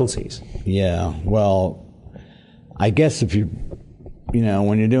the subtleties. Yeah, well, I guess if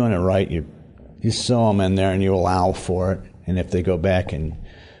when you're doing it right, you sew them in there and you allow for it. And if they go back and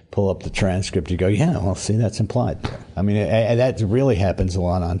pull up the transcript, you go, see, that's implied. I mean, that really happens a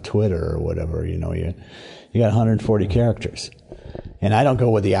lot on Twitter or whatever. You got 140 characters. And I don't go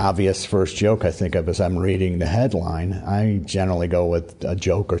with the obvious first joke I think of as I'm reading the headline. I generally go with a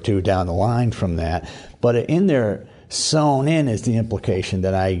joke or two down the line from that. But in there, sewn in is the implication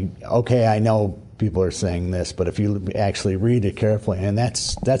that I know people are saying this, but if you actually read it carefully, and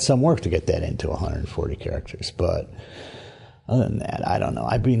that's some work to get that into 140 characters. But other than that, I don't know.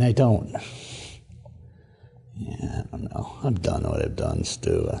 I mean, I don't know. I've done what I've done,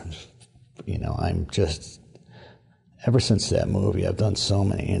 Stu. I'm just, ever since that movie, I've done so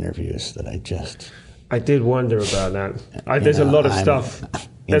many interviews that I did wonder about that. There's a lot of stuff.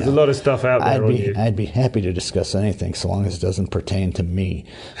 There's a lot of stuff out there. I'd be happy to discuss anything so long as it doesn't pertain to me.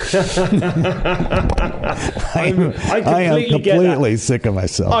 I am completely sick of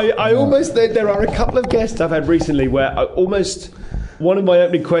myself. I almost, there are a couple of guests I've had recently where one of my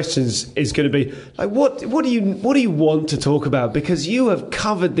opening questions is going to be like, what do you want to talk about? Because you have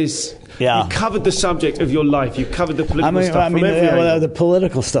covered this. Yeah. You covered the subject of your life. You covered the political stuff. The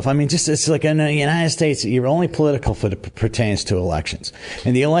political stuff. I mean, it's like in the United States, you're only political if it pertains to elections.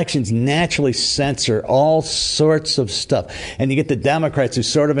 And the elections naturally censor all sorts of stuff. And you get the Democrats who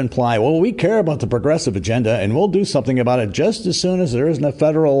sort of imply, well, we care about the progressive agenda and we'll do something about it just as soon as there isn't a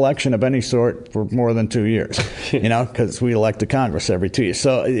federal election of any sort for more than 2 years, because we elect a Congress every 2 years.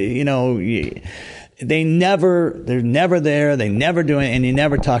 So, they're never there. They never do it, and you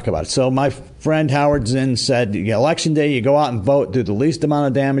never talk about it. So my friend Howard Zinn said, election day, you go out and vote, do the least amount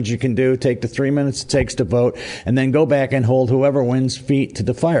of damage you can do, take the 3 minutes it takes to vote, and then go back and hold whoever wins feet to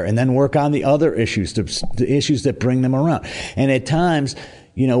the fire, and then work on the other issues, the issues that bring them around. And at times,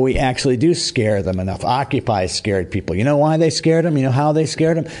 we actually do scare them enough. Occupy scared people. You know why they scared them? You know how they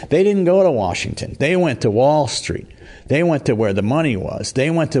scared them? They didn't go to Washington. They went to Wall Street. They went to where the money was. They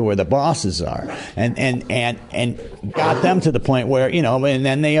went to where the bosses are, and got them to the point where, and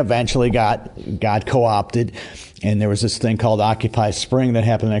then they eventually got co-opted. And there was this thing called Occupy Spring that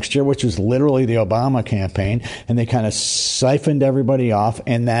happened next year, which was literally the Obama campaign. And they kind of siphoned everybody off.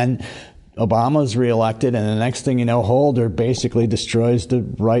 And then Obama's reelected. And the next thing you know, Holder basically destroys the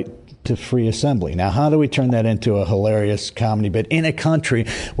right to free assembly. Now, how do we turn that into a hilarious comedy bit in a country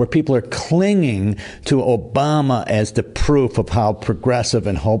where people are clinging to Obama as the proof of how progressive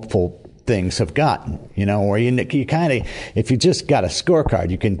and hopeful things have gotten? Where you kind of, if you just got a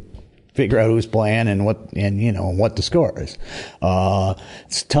scorecard, you can figure out who's playing and what the score is.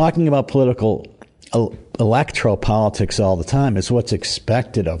 It's talking about electoral politics all the time is what's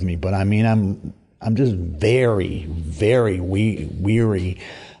expected of me. But I mean, I'm just very, very weary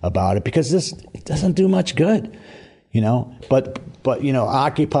about it because it doesn't do much good, But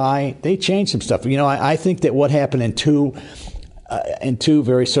Occupy, they changed some stuff. I think that what happened in two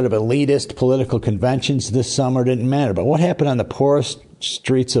very sort of elitist political conventions this summer didn't matter. But what happened on the poorest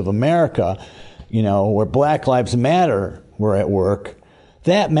streets of America, where Black Lives Matter were at work,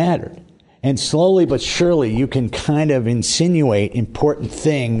 that mattered. And slowly but surely, you can kind of insinuate important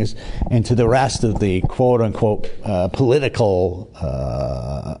things into the rest of the quote-unquote political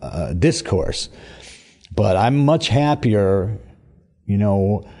discourse. But I'm much happier,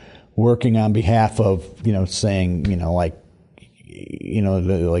 working on behalf of, saying, like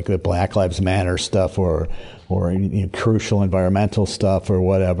the Black Lives Matter stuff or crucial environmental stuff or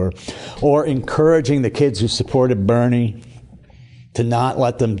whatever, or encouraging the kids who supported Bernie to not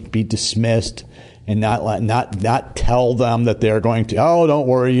let them be dismissed and not tell them that they're going to, oh, don't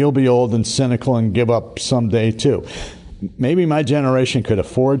worry, you'll be old and cynical and give up someday too. Maybe my generation could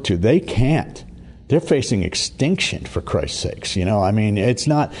afford to. They can't. They're facing extinction, for Christ's sakes. It's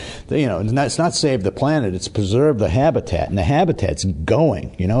not, it's not save the planet, it's preserve the habitat. And the habitat's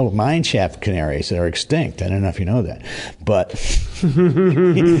going, mine shaft canaries are extinct. I don't know if you know that. But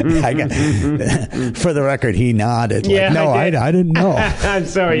for the record, he nodded. Yeah, no, I didn't know. I'm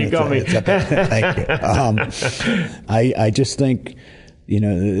sorry, you got me. Thank you. I just think,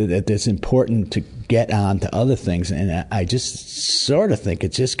 that it's important to get on to other things. And I just sort of think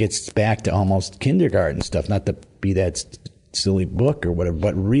it just gets back to almost kindergarten stuff, not to be that silly book or whatever,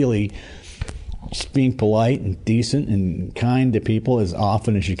 but really just being polite and decent and kind to people as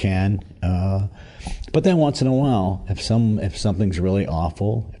often as you can. But then once in a while, if something's really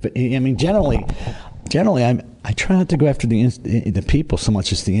awful, generally I try not to go after the people so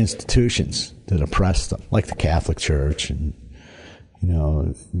much as the institutions that oppress them, like the Catholic Church and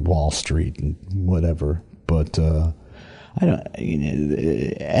Wall Street and whatever. But I don't.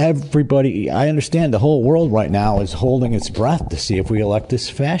 Everybody. I understand the whole world right now is holding its breath to see if we elect this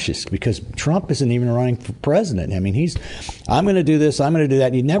fascist, because Trump isn't even running for president. I'm going to do this. I'm going to do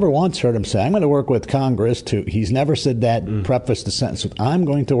that. He never once heard him say, "I'm going to work with Congress." He's never said that. Prefaced the sentence with, "I'm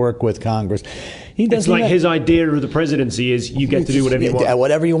going to work with Congress." It's like his idea of the presidency is you get to do whatever you want.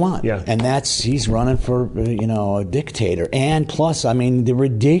 Whatever you want. Yeah. And he's running for, a dictator. And plus, the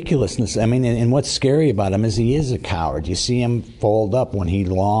ridiculousness. And what's scary about him is he is a coward. You see him fold up when he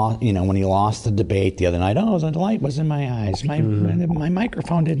lost, when he lost the debate the other night. Oh, the light was in my eyes. My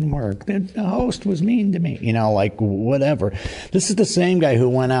microphone didn't work. The host was mean to me. Whatever. This is the same guy who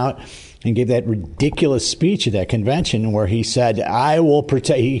went out and gave that ridiculous speech at that convention where he said, "I will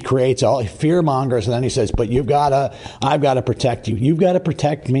protect." He creates all fear mongers, and then he says, "But I've got to protect you. You've got to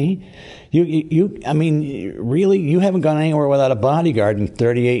protect me. Really, you haven't gone anywhere without a bodyguard in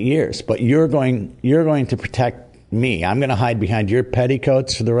 38 years, but you're going to protect me. I'm going to hide behind your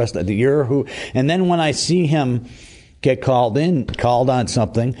petticoats for the rest of the year." And then when I see him get called on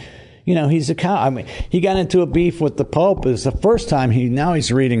something, he's a cow. He got into a beef with the Pope. It's the first time now he's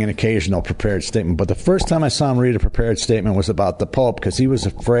reading an occasional prepared statement. But the first time I saw him read a prepared statement was about the Pope, because he was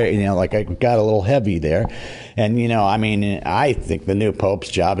afraid, I got a little heavy there. And, I think the new Pope's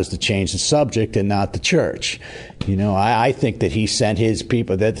job is to change the subject and not the church. I think that he sent his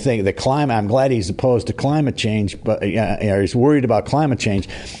people the climate. I'm glad he's opposed to climate change, but he's worried about climate change.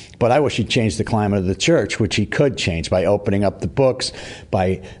 But I wish he'd change the climate of the church, which he could change by opening up the books,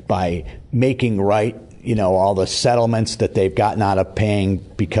 by making right, all the settlements that they've gotten out of paying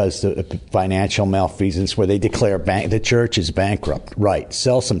because of financial malfeasance, where they declare the church is bankrupt. Right.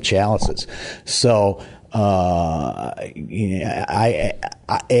 Sell some chalices. So,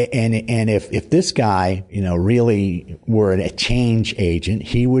 if this guy, really were a change agent,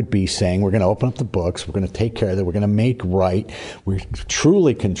 he would be saying, we're going to open up the books, we're going to take care of it, we're going to make right, we're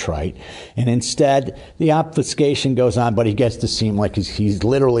truly contrite. And instead, the obfuscation goes on, but he gets to seem like he's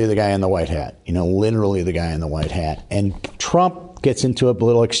literally the guy in the white hat, literally the guy in the white hat. And Trump gets into a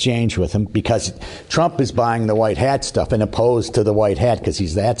little exchange with him because Trump is buying the white hat stuff and opposed to the white hat because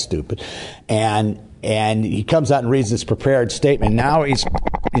he's that stupid. And he comes out and reads this prepared statement. Now he's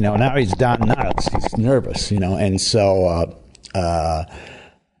down nuts. He's nervous, and so, and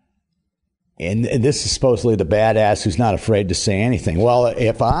this is supposedly the badass who's not afraid to say anything. Well,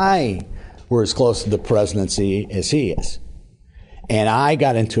 if I were as close to the presidency as he is, and I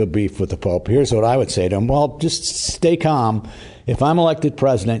got into a beef with the Pope, here's what I would say to him. Well, just stay calm. If I'm elected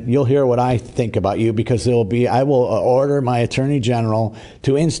president, you'll hear what I think about you, because I will order my attorney general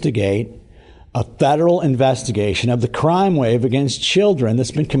to instigate a federal investigation of the crime wave against children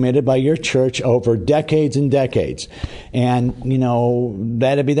that's been committed by your church over decades and decades. And,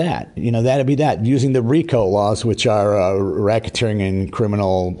 that'd be that. That'd be that. Using the RICO laws, which are racketeering and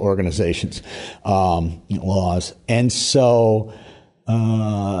criminal organizations laws. And so,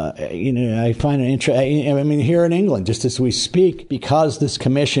 I find it interesting. Here in England, just as we speak, because this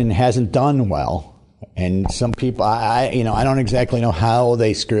commission hasn't done well, and some people, I don't exactly know how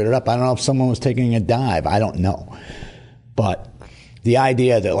they screwed it up. I don't know if someone was taking a dive. I don't know. But the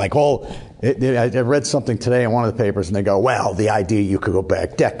idea that I read something today in one of the papers, and they go, well, the idea you could go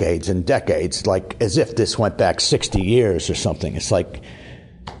back decades and decades, like as if this went back 60 years or something. It's like,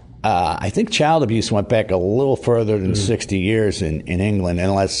 I think child abuse went back a little further than 60 years in England,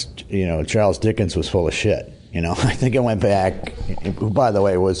 unless, Charles Dickens was full of shit. I think it went back, who, by the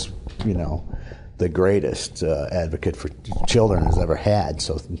way, was, the greatest advocate for children has ever had.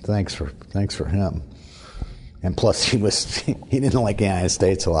 So thanks for him. And plus, he didn't like the United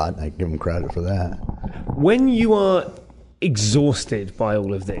States a lot. I give him credit for that. When you are exhausted by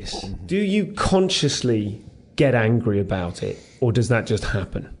all of this, do you consciously get angry about it, or does that just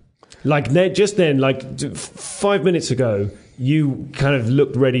happen? Like just then, 5 minutes ago, you kind of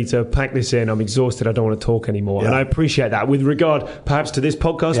looked ready to pack this in. I'm exhausted. I don't want to talk anymore. Yeah. And I appreciate that with regard perhaps to this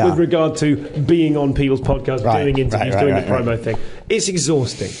podcast, with regard to being on people's podcasts, doing interviews, doing the promo thing. It's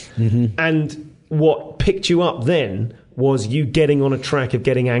exhausting. Mm-hmm. And what picked you up then was you getting on a track of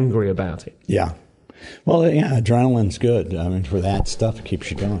getting angry about it. Yeah. Well, yeah, adrenaline's good. I mean, for that stuff, it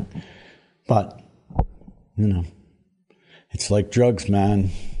keeps you going. But, it's like drugs, man.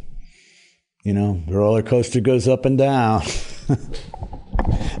 The roller coaster goes up and down.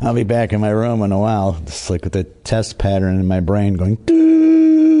 I'll be back in my room in a while, just like with the test pattern in my brain going,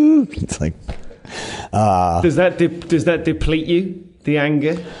 doo. It's like, does that deplete you, the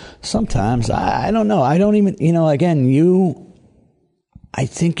anger? Sometimes. I don't know. I don't even, again, I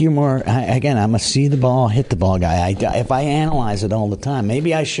think you're more, I'm a see the ball, hit the ball guy. If I analyze it all the time,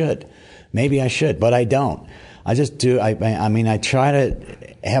 maybe I should, but I don't. I just do. I try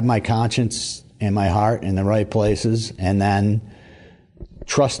to have my conscience and my heart in the right places, and then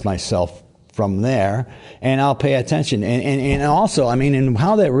trust myself from there, and I'll pay attention. And also, and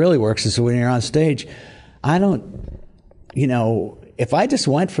how that really works is when you're on stage, I don't, if I just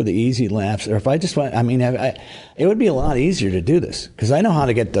went for the easy laughs, or if I just went, it would be a lot easier to do this, because I know how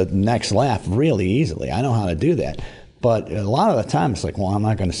to get the next laugh really easily. I know how to do that. But a lot of the time, it's like, well, I'm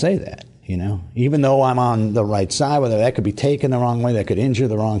not going to say that. Even though I'm on the right side, whether that could be taken the wrong way, that could injure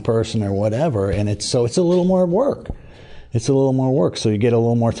the wrong person or whatever. And it's a little more work. So you get a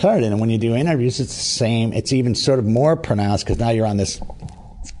little more tired. And when you do interviews, it's the same. It's even sort of more pronounced because now you're on this,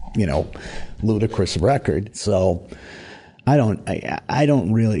 ludicrous record. So I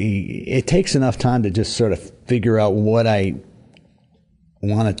don't really, it takes enough time to just sort of figure out what I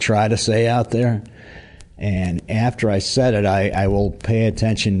want to try to say out there. And after I said it, I will pay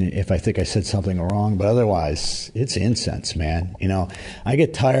attention if I think I said something wrong. But otherwise, it's incense, man. I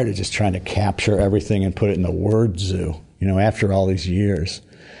get tired of just trying to capture everything and put it in the word zoo, after all these years.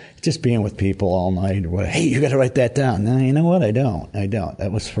 Just being with people all night. Hey, you got to write that down. No, you know what? I don't.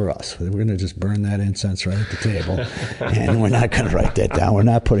 That was for us. We're going to just burn that incense right at the table. And we're not going to write that down. We're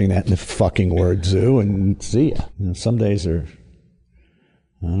not putting that in the fucking word zoo and see ya. Some days are,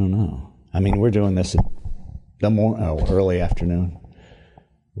 I don't know. We're doing this at early afternoon,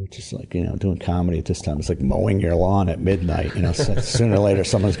 which is like, doing comedy at this time. It's like mowing your lawn at midnight. Sooner or later,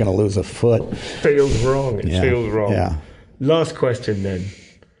 someone's going to lose a foot. Feels wrong. It feels wrong. Yeah. Last question then.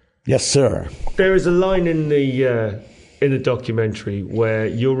 Yes, sir. There is a line in the documentary where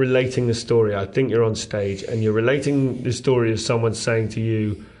you're relating the story. I think you're on stage and you're relating the story of someone saying to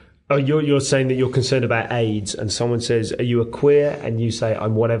you, you're saying that you're concerned about AIDS, and someone says, are you a queer? And you say,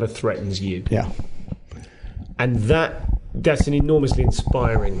 I'm whatever threatens you. Yeah. And that's an enormously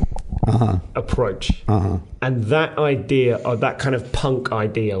inspiring approach. And that idea, or that kind of punk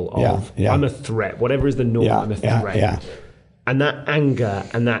ideal of I'm a threat, whatever is the norm, I'm a threat. Yeah. And that anger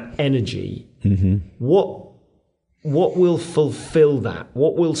and that energy, what will fulfill that?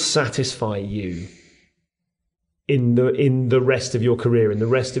 What will satisfy you in the rest of your career, in the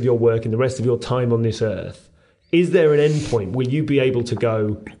rest of your work, in the rest of your time on this earth? Is there an end point? Will you be able to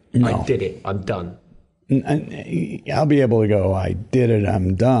go, I did it, I'm done? I'll be able to go, I did it,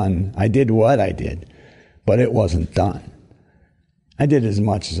 I'm done. I did what I did, but it wasn't done. I did as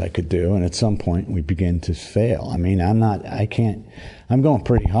much as I could do, and at some point we begin to fail. I'm going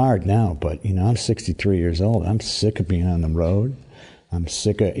pretty hard now, but, I'm 63 years old. I'm sick of being on the road. I'm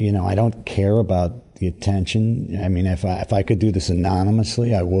sick of, I don't care about the attention. If I could do this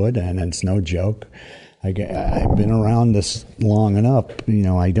anonymously, I would, and it's no joke. I've been around this long enough,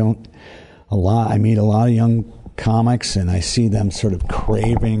 I meet a lot of young comics, and I see them sort of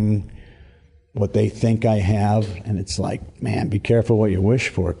craving what they think I have, and it's like, man, be careful what you wish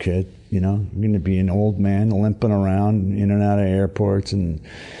for, kid. You're going to be an old man limping around in and out of airports and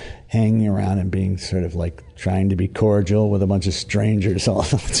hanging around and being sort of like trying to be cordial with a bunch of strangers all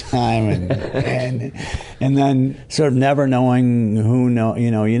the time, and then sort of never knowing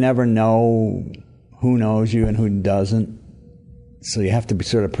you never know who knows you and who doesn't. So you have to be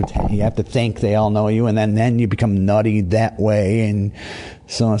sort of pretend. You have to think they all know you, and then you become nutty that way, and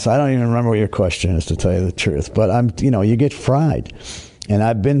so on. So I don't even remember what your question is, to tell you the truth. But you get fried, and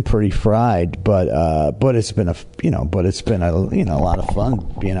I've been pretty fried. But it's been a lot of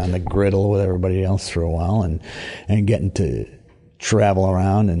fun being on the griddle with everybody else for a while, and getting to travel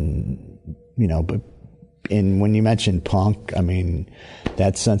around, and but. And when you mentioned punk, I mean,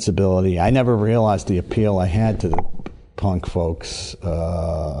 that sensibility, I never realized the appeal I had to the punk folks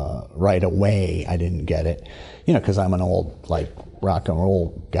right away. I didn't get it, because I'm an old, rock and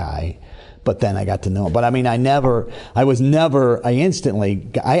roll guy. But then I got to know it. But I mean, I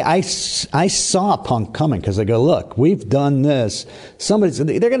saw punk coming, because I go, look, we've done this.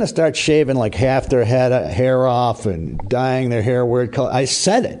 They're going to start shaving half their hair off and dyeing their hair weird color. I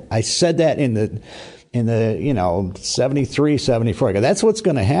said it. I said that in the 73, 74. I go, that's what's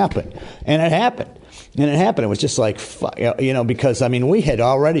going to happen. And it happened. It was just because, I mean, we had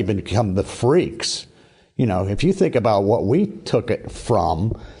already become the freaks. If you think about what we took it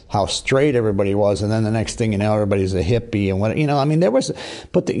from, how straight everybody was, and then the next thing you know, everybody's a hippie and what, I mean, there was,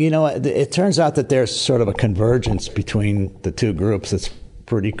 but it turns out that there's sort of a convergence between the two groups that's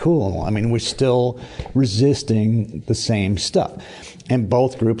pretty cool. I mean, we're still resisting the same stuff. And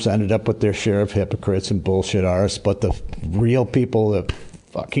both groups ended up with their share of hypocrites and bullshit artists, but the real people that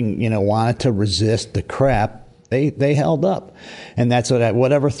fucking, wanted to resist the crap, they held up. And that's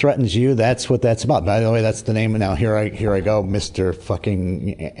whatever threatens you, that's what that's about. By the way, that's the name. Now here I go, Mr.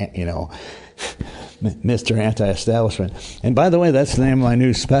 fucking, Mr. Anti-Establishment. And by the way, that's the name of my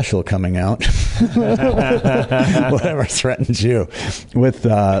new special coming out. Whatever threatens you, with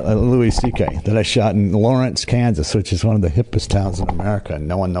Louis C.K. that I shot in Lawrence, Kansas, which is one of the hippest towns in America. And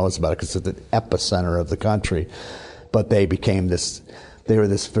no one knows about it because it's the epicenter of the country. But they were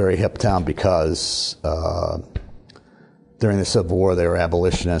this very hip town because during the Civil War they were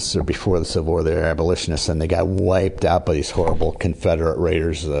abolitionists, or before the Civil War they were abolitionists, and they got wiped out by these horrible Confederate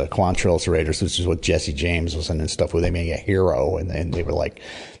raiders, Quantrill's raiders, which is what Jesse James was in and stuff, where they made a hero, and they were like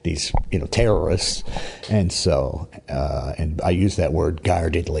these terrorists. And so and I use that word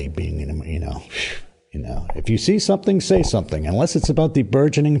guardedly, being if you see something, say something, unless it's about the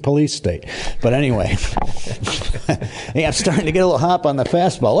burgeoning police state. But anyway, hey, I'm starting to get a little hop on the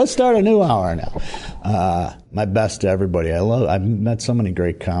fastball. Let's start a new hour now. My best to everybody. I've met so many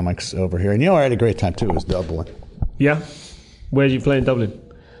great comics over here. And I had a great time too. It was Dublin. Yeah? Where did you play in Dublin?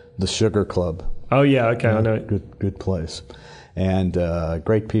 The Sugar Club. Oh, yeah, okay, I know it. Good place. And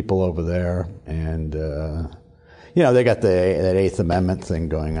great people over there. And, they got that Eighth Amendment thing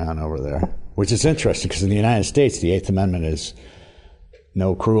going on over there, which is interesting because in the United States, the Eighth Amendment is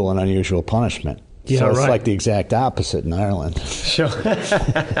no cruel and unusual punishment. Yeah, so it's right. like the exact opposite in Ireland. Sure.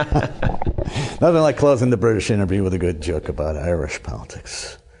 Nothing like closing the British interview with a good joke about Irish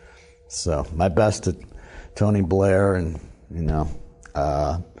politics. So my best to Tony Blair, and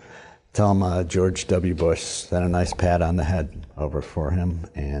tell him George W. Bush sent a nice pat on the head over for him.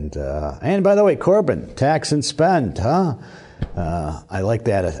 And by the way, Corbyn, tax and spend, huh? I like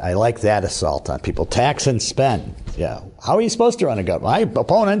that. I like that assault on people. Tax and spend. Yeah. How are you supposed to run a government? My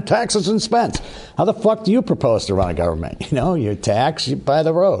opponent taxes and spends. How the fuck do you propose to run a government? You tax, you buy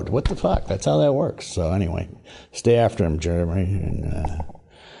the road. What the fuck? That's how that works. So anyway, stay after him, Jeremy.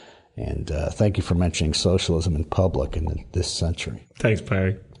 And thank you for mentioning socialism in public in this century. Thanks,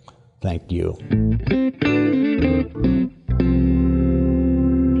 Barry. Thank you.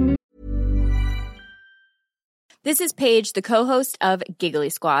 This is Paige, the co-host of Giggly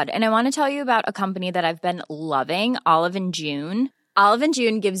Squad, and I want to tell you about a company that I've been loving, Olive & June. Olive &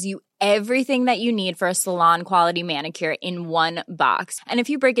 June gives you everything that you need for a salon-quality manicure in one box. And if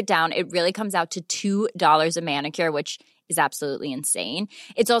you break it down, it really comes out to $2 a manicure, which is absolutely insane.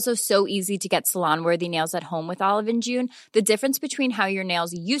 It's also so easy to get salon-worthy nails at home with Olive & June. The difference between how your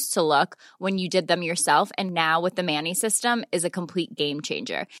nails used to look when you did them yourself and now with the Mani system is a complete game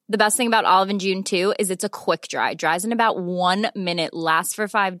changer. The best thing about Olive & June, too, is it's a quick dry. Dries in about 1 minute, lasts for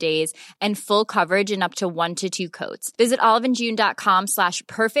 5 days, and full coverage in up to 1 to 2 coats. Visit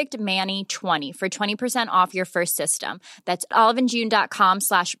oliveandjune.com/perfectmani20 for 20% off your first system. That's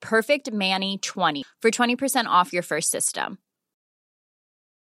oliveandjune.com/perfectmani20 for 20% off your first system.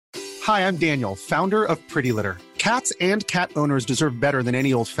 Hi, I'm Daniel, founder of Pretty Litter. Cats and cat owners deserve better than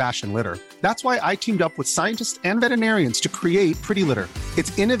any old-fashioned litter. That's why I teamed up with scientists and veterinarians to create Pretty Litter.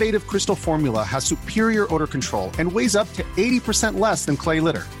 Its innovative crystal formula has superior odor control and weighs up to 80% less than clay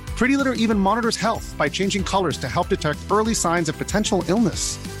litter. Pretty Litter even monitors health by changing colors to help detect early signs of potential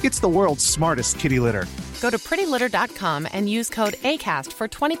illness. It's the world's smartest kitty litter. Go to prettylitter.com and use code ACAST for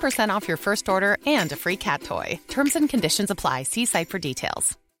 20% off your first order and a free cat toy. Terms and conditions apply. See site for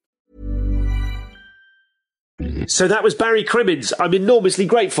details. So that was Barry Crimmins. I'm enormously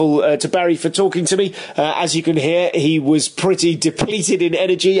grateful to Barry for talking to me. As you can hear, he was pretty depleted in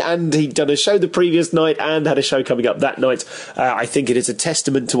energy, and he'd done a show the previous night and had a show coming up that night. I think it is a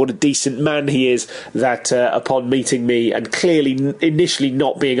testament to what a decent man he is that upon meeting me and clearly initially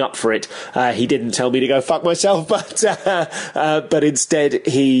not being up for it, he didn't tell me to go fuck myself, but instead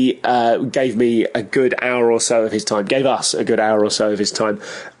he gave me a good hour or so of his time, gave us a good hour or so of his time,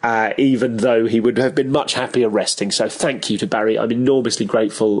 even though he would have been much happier resting. So thank you to Barry. I'm enormously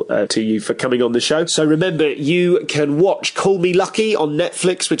grateful to you for coming on the show. So remember, you can watch Call Me Lucky on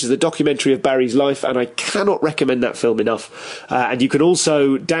Netflix, which is a documentary of Barry's life, and I cannot recommend that film enough. And you can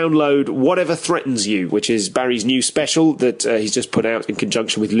also download Whatever Threatens You, which is Barry's new special that he's just put out in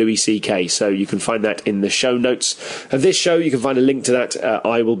conjunction with Louis C.K. So you can find that in the show notes of this show. You can find a link to that.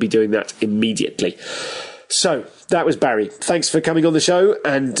 I will be doing that immediately. So that was Barry. Thanks for coming on the show,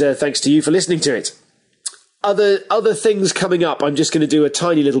 and thanks to you for listening to it. Other things coming up. I'm just going to do a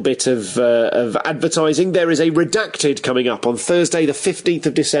tiny little bit of advertising. There is a Redacted coming up on Thursday, the 15th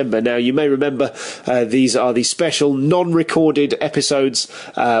of December. Now, you may remember these are the special non-recorded episodes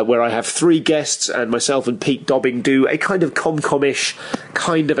where I have three guests and myself and Pete Dobbing do a kind of com-ish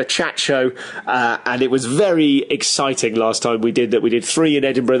kind of a chat show. And it was very exciting last time we did that. We did three in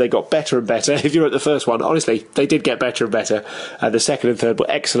Edinburgh. They got better and better. If you're at the first one, honestly, they did get better and better. The second and third were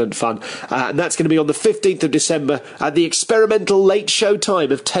excellent fun. And that's going to be on the 15th of December at the experimental late show time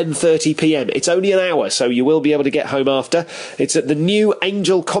of 10:30 p.m. It's only an hour, so you will be able to get home after. It's at the new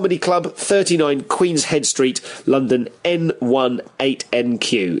Angel Comedy Club, 39 Queen's Head Street, London,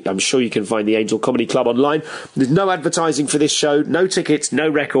 N18NQ. I'm sure you can find the Angel Comedy Club online. There's no advertising for this show, no tickets, no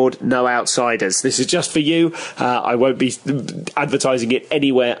record, no outsiders. This is just for you. I won't be advertising it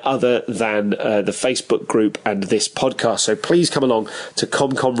anywhere other than the Facebook group and this podcast, so please come along to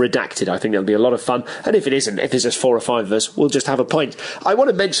ComCom Redacted. I think that'll be a lot of fun, and if it isn't, if there's just four or five of us, we'll just have a pint. I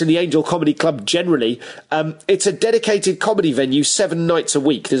want to mention the Angel Comedy Club generally. It's a dedicated comedy venue 7 nights a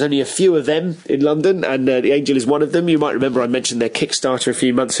week. There's only a few of them in London, and the Angel is one of them. You might remember I mentioned their Kickstarter a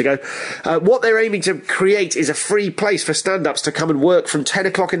few months ago. What they're aiming to create is a free place for stand-ups to come and work from 10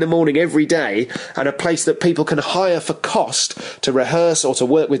 o'clock in the morning every day, and a place that people can hire for cost to rehearse or to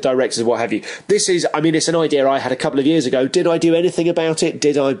work with directors and what have you. This is, I mean, it's an idea I had a couple of years ago. Did I do anything about it?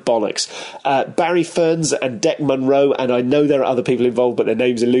 Did I? Bollocks. Barry Ferns and Deck Munro, and I know there are other people involved, but their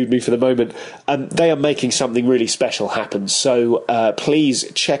names elude me for the moment. They are making something really special happen. So please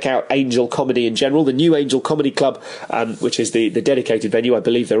check out Angel Comedy in general, the new Angel Comedy Club, which is the dedicated venue. I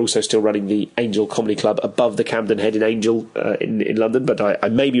believe they're also still running the Angel Comedy Club above the Camden Head in Angel in London, but I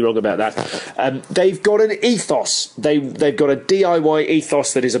may be wrong about that. They've got an ethos. They've got a DIY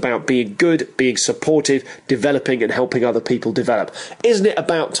ethos that is about being good, being supportive, developing and helping other people develop. Isn't it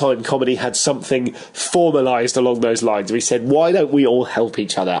about time comedy had something formalised along those lines? We said, why don't we all help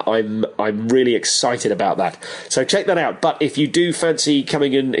each other? I'm really excited about that. So check that out. But if you do fancy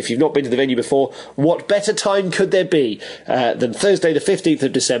coming in, if you've not been to the venue before, what better time could there be than Thursday the 15th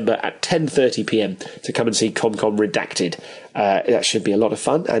of December at 10:30 p.m. to come and see ComCom Redacted. That should be a lot of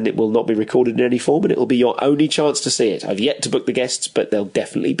fun, and it will not be recorded in any form, and it will be your only chance to see it. I've yet to book the guests, but they'll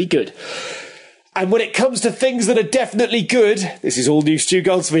definitely be good. And when it comes to things that are definitely good, this is all new Stu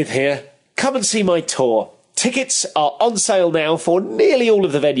Goldsmith here, come and see my tour. Tickets are on sale now for nearly all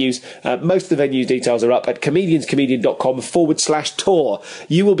of the venues. Most of the venue details are up at comedianscomedian.com/tour.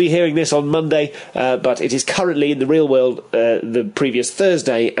 You will be hearing this on Monday, but it is currently in the real world the previous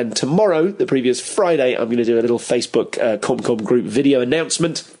Thursday, and tomorrow, the previous Friday, I'm going to do a little Facebook ComCom group video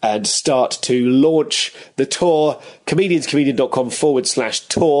announcement and start to launch the tour,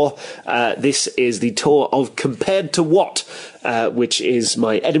 comedianscomedian.com/tour. This is the tour of Compared to What? Which is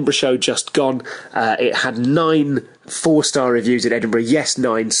my Edinburgh show just gone. It had 9 4-star reviews in Edinburgh. Yes,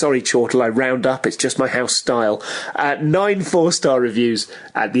 9. Sorry, Chortle, I round up. It's just my house style. 9 4-star reviews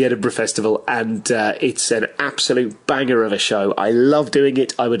at the Edinburgh Festival, and it's an absolute banger of a show. I love doing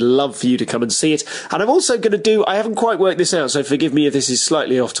it. I would love for you to come and see it. And I'm also going to do, I haven't quite worked this out, so forgive me if this is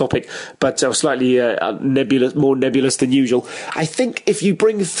slightly off topic, but slightly nebulous, more nebulous than usual. I think if you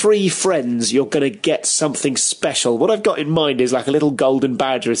bring 3 friends, you're going to get something special. What I've got in mind is like a little golden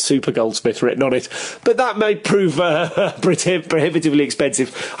badge with Super Goldsmith written on it, but that may prove prohibitively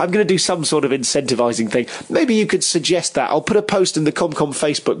expensive. I'm going to do some sort of incentivising thing. Maybe you could suggest that. I'll put a post in the ComCom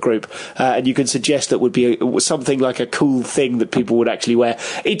Facebook group, and you can suggest that would be something like a cool thing that people would actually wear.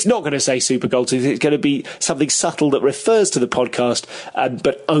 It's not going to say Super Goldsmith. It's going to be something subtle that refers to the podcast,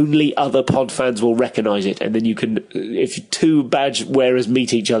 but only other pod fans will recognise it. And then you can, if two badge wearers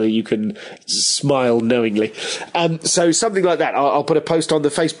meet each other, you can smile knowingly. So something like that. I'll put a post on the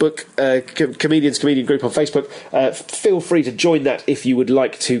Facebook Comedian group on Facebook. Feel free to join that if you would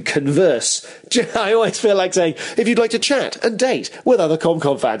like to converse. I always feel like saying, if you'd like to chat and date with other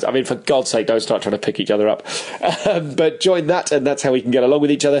ComCom fans. I mean, for God's sake, don't start trying to pick each other up. But join that, and that's how we can get along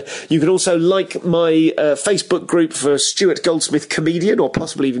with each other. You can also like my Facebook group for Stuart Goldsmith Comedian, or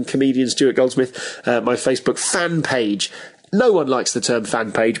possibly even Comedian Stuart Goldsmith, my Facebook fan page. No one likes the term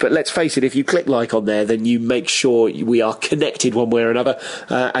fan page, but let's face it, if you click like on there, then you make sure we are connected one way or another,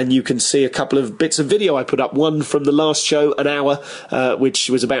 and you can see a couple of bits of video I put up. One from the last show, an hour, which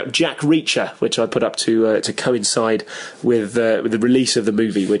was about Jack Reacher, which I put up to coincide with the release of the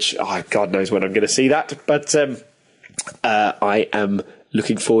movie, which, God knows when I'm going to see that, but I am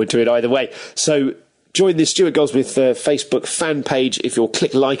looking forward to it either way. So join the Stuart Goldsmith Facebook fan page. If you'll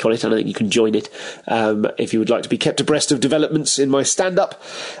click like on it, I don't think you can join it, if you would like to be kept abreast of developments in my stand-up.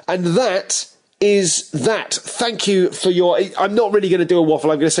 And that is that. Thank you for your... I'm not really going to do a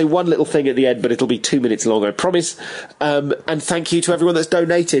waffle. I'm going to say one little thing at the end, but it'll be 2 minutes long, I promise. And thank you to everyone that's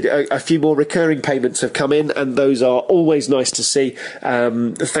donated. A few more recurring payments have come in, and those are always nice to see.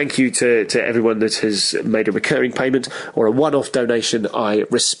 Thank you to everyone that has made a recurring payment or a one-off donation. I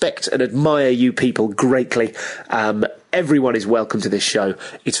respect and admire you people greatly. Everyone is welcome to this show.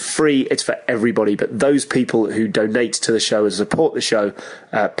 It's free, it's for everybody, but those people who donate to the show and support the show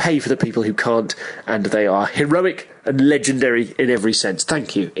pay for the people who can't, and they are heroic and legendary in every sense.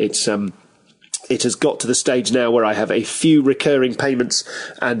 Thank you. It has got to the stage now where I have a few recurring payments,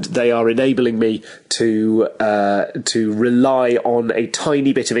 and they are enabling me to rely on a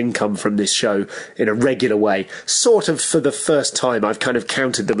tiny bit of income from this show in a regular way. Sort of for the first time, I've kind of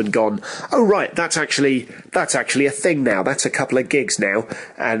counted them and gone, oh right, that's actually a thing now. That's a couple of gigs now,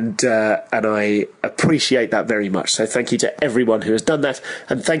 and I appreciate that very much. So thank you to everyone who has done that,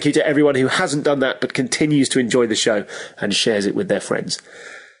 and thank you to everyone who hasn't done that but continues to enjoy the show and shares it with their friends.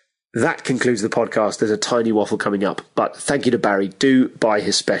 That concludes the podcast. There's a tiny waffle coming up, but thank you to Barry. Do buy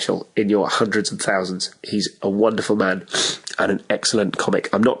his special in your hundreds and thousands. He's a wonderful man and an excellent comic.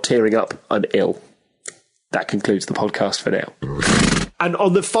 I'm not tearing up. I'm ill. That concludes the podcast for now. And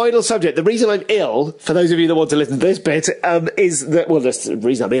on the final subject, the reason I'm ill, for those of you that want to listen to this bit, is that, well, the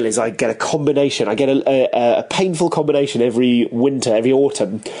reason I'm ill is I get a combination. I get a painful combination every winter, every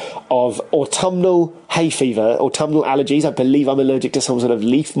autumn, of autumnal hay fever, autumnal allergies. I believe I'm allergic to some sort of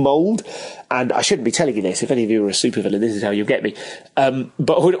leaf mould. And I shouldn't be telling you this. If any of you are a supervillain, this is how you'll get me.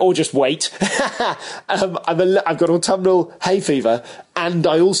 Or just wait. I've got autumnal hay fever, and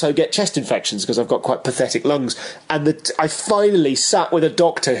I also get chest infections because I've got quite pathetic lungs. And I finally sat with a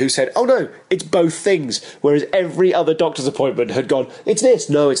doctor who said, oh no, it's both things. Whereas every other doctor's appointment had gone, it's this,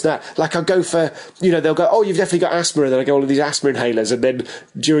 no, it's that. Like I'll go for, they'll go, oh, you've definitely got asthma. And then I go all of these asthma inhalers. And then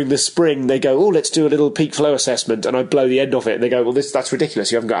during the spring, they go, oh, let's do a little peak flow assessment. And I blow the end off it. And they go, well, that's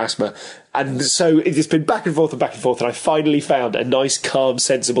ridiculous. You haven't got asthma. And so it's been back and forth. And I finally found a nice, calm,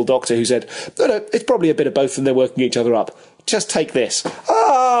 sensible doctor who said, no, it's probably a bit of both and they're working each other up. Just take this.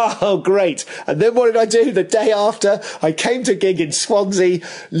 Oh, great. And then what did I do? The day after, I came to a gig in Swansea,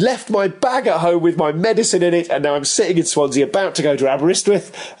 left my bag at home with my medicine in it, and now I'm sitting in Swansea about to go to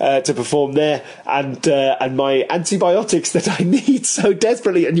Aberystwyth to perform there, and my antibiotics that I need so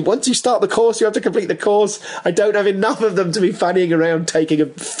desperately. And once you start the course, you have to complete the course. I don't have enough of them to be fannying around, taking a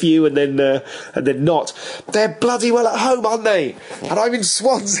few and then not. They're bloody well at home, aren't they? And I'm in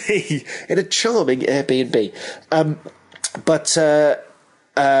Swansea in a charming Airbnb.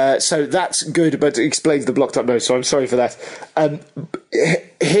 So that's good, but it explains the blocked up nose, so I'm sorry for that.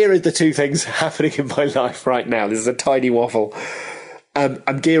 Here are the two things happening in my life right now. This is a tiny waffle.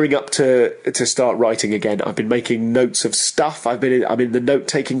 I'm gearing up to start writing again. I've been making notes of stuff. I'm in the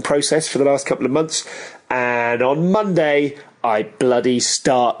note-taking process for the last couple of months, and on Monday I bloody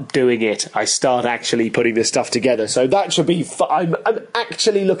start doing it. I start actually putting this stuff together. So that should be I'm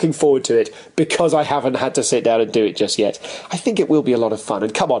actually looking forward to it because I haven't had to sit down and do it just yet. I think it will be a lot of fun.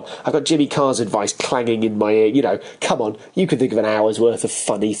 And come on, I've got Jimmy Carr's advice clanging in my ear. Come on, you can think of an hour's worth of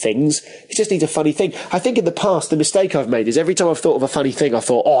funny things. It just needs a funny thing. I think in the past, the mistake I've made is every time I've thought of a funny thing, I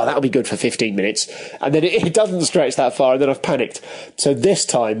thought, oh, that'll be good for 15 minutes. And then it doesn't stretch that far, and then I've panicked. So this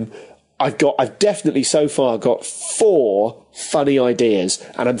time, I've definitely so far got 4 funny ideas,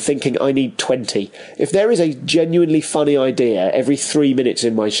 and I'm thinking I need 20. If there is a genuinely funny idea every 3 minutes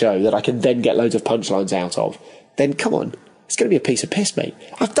in my show that I can then get loads of punchlines out of, then come on, It's going to be a piece of piss, mate.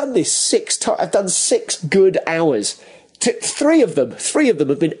 I've done this 6 times. I've done 6 good hours. 3 of them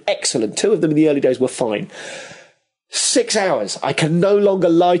have been excellent. 2 of them in the early days were fine. 6 hours. I can no longer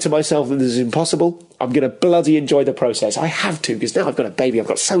lie to myself that this is impossible. I'm going to bloody enjoy the process. I have to, because now I've got a baby. I've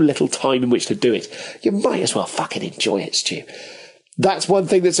got so little time in which to do it. You might as well fucking enjoy it, Stu. That's one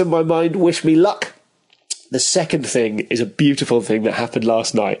thing that's in my mind. Wish me luck. The second thing is a beautiful thing that happened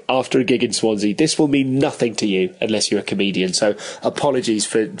last night after a gig in Swansea. This will mean nothing to you unless you're a comedian, so apologies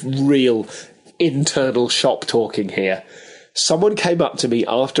for real internal shop talking here. Someone came up to me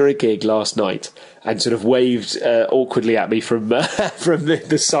after a gig last night and sort of waved awkwardly at me from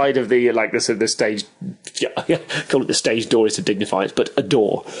the side of the stage. I call it the stage door, is to dignify it, but a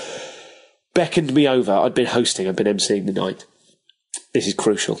door. Beckoned me over. I'd been emceeing the night. This is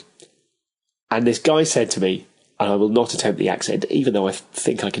crucial. And this guy said to me, and I will not attempt the accent, even though I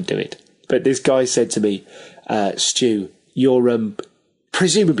think I can do it, but this guy said to me, Stu, you're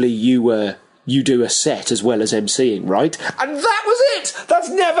presumably you do a set as well as emceeing, right? And that was it! That's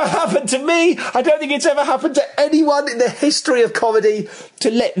never happened to me! I don't think it's ever happened to anyone in the history of comedy. To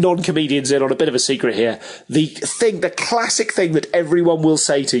let non-comedians in on a bit of a secret here, the classic thing that everyone will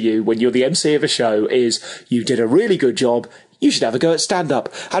say to you when you're the MC of a show is, you did a really good job, you should have a go at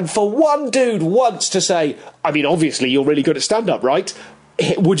stand-up. And for one dude once to say, I mean, obviously you're really good at stand-up, right?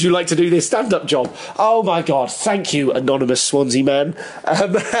 Would you like to do this stand-up job? Oh my God, thank you, anonymous Swansea man.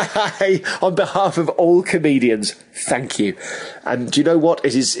 On behalf of all comedians, thank you. And do you know what?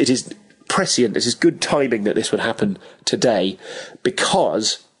 It is prescient, it is good timing that this would happen today,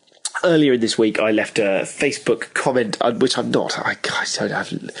 because earlier in this week I left a Facebook comment, which I'm not, I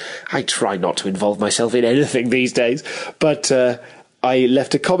try not to involve myself in anything these days, but I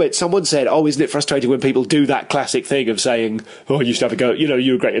left a comment. Someone said, oh, isn't it frustrating when people do that classic thing of saying, oh, you used to have a go,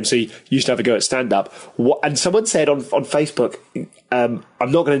 you're a great MC, you used to have a go at stand-up. And someone said on Facebook, I'm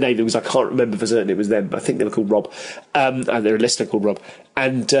not going to name them because I can't remember for certain it was them. I think they were called Rob. And they're a listener called Rob.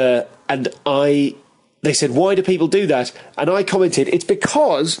 They said, why do people do that? And I commented, it's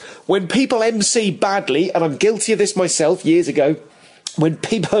because when people MC badly, and I'm guilty of this myself years ago,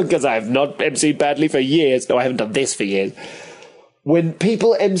 because I have not MC'd badly for years, no, I haven't done this for years. When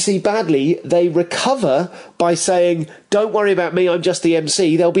people MC badly, they recover by saying, don't worry about me, I'm just the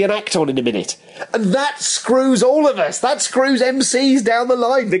MC, there'll be an act on in a minute. And that screws all of us. That screws MCs down the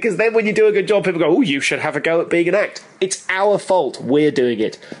line, because then when you do a good job, people go, oh, you should have a go at being an act. It's our fault. We're doing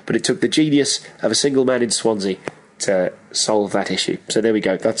it. But it took the genius of a single man in Swansea to solve that issue. So there we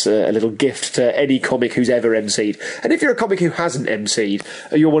go. That's a little gift to any comic who's ever MC'd. And if you're a comic who hasn't MC'd,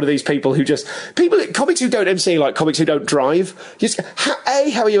 you're one of these people who comics who don't MC, like comics who don't drive.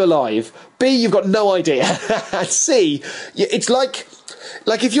 A, how are you alive? B, you've got no idea. C, it's like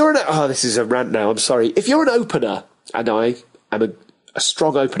if you're this is a rant now, I'm sorry. If you're an opener, and I am a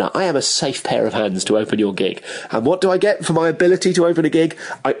strong opener, I am a safe pair of hands to open your gig. And what do I get for my ability to open a gig?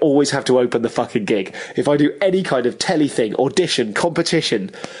 I always have to open the fucking gig. If I do any kind of telly thing, audition,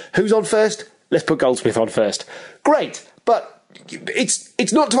 competition, who's on first? Let's put Goldsmith on first. Great, but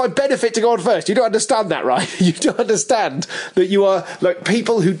it's not to my benefit to go on first. You don't understand that, right? You don't understand that you are like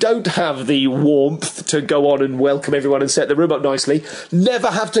people who don't have the warmth to go on and welcome everyone and set the room up nicely,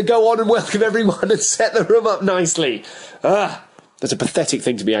 never have to go on and welcome everyone and set the room up nicely. That's a pathetic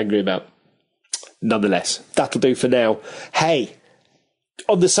thing to be angry about. Nonetheless, that'll do for now. Hey,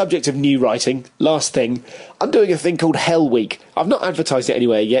 on the subject of new writing, last thing, I'm doing a thing called Hell Week. I've not advertised it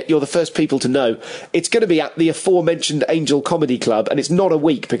anywhere yet. You're the first people to know. It's going to be at the aforementioned Angel Comedy Club, and it's not a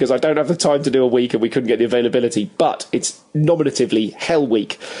week because I don't have the time to do a week and we couldn't get the availability, but it's nominatively Hell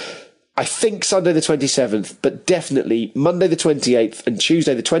Week. I think Sunday the 27th, but definitely Monday the 28th and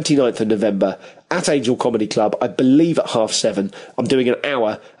Tuesday the 29th of November at Angel Comedy Club, I believe at 7:30. I'm doing an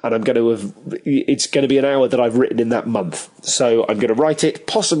hour, and it's going to be an hour that I've written in that month. So I'm going to write it,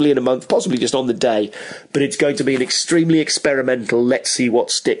 possibly in a month, possibly just on the day, but it's going to be an extremely experimental, let's see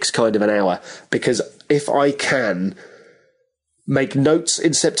what sticks kind of an hour, because if I can make notes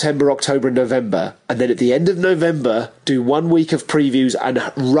in September, October and November, and then at the end of November do 1 week of previews and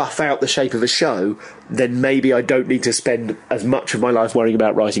rough out the shape of a show, then maybe I don't need to spend as much of my life worrying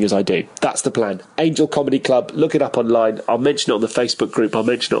about writing as I do. That's the plan. Angel Comedy Club, look it up online. I'll mention it on the Facebook group. I'll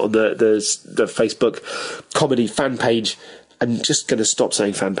mention it on the Facebook comedy fan page. I'm just going to stop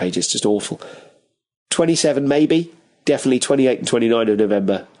saying fan page. It's just awful. 27 maybe, definitely 28 and 29 of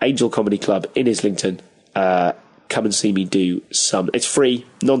November, Angel Comedy Club in Islington. Come and see me do some. It's free,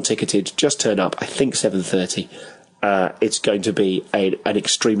 non-ticketed, just turn up. I think 7:30. It's going to be an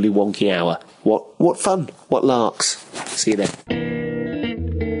extremely wonky hour. What fun, what larks. See you then.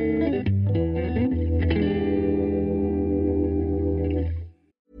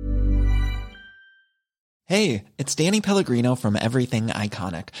 Hey, it's Danny Pellegrino from Everything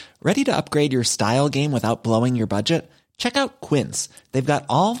Iconic. Ready to upgrade your style game without blowing your budget? Check out Quince. They've got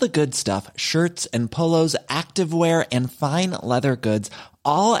all the good stuff, shirts and polos, activewear, and fine leather goods,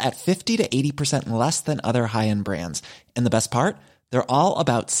 all at 50 to 80% less than other high-end brands. And the best part? They're all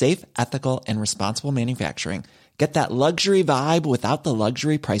about safe, ethical, and responsible manufacturing. Get that luxury vibe without the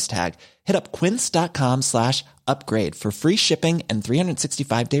luxury price tag. Hit up quince.com/upgrade for free shipping and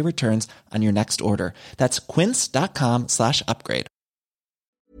 365-day returns on your next order. That's quince.com/upgrade.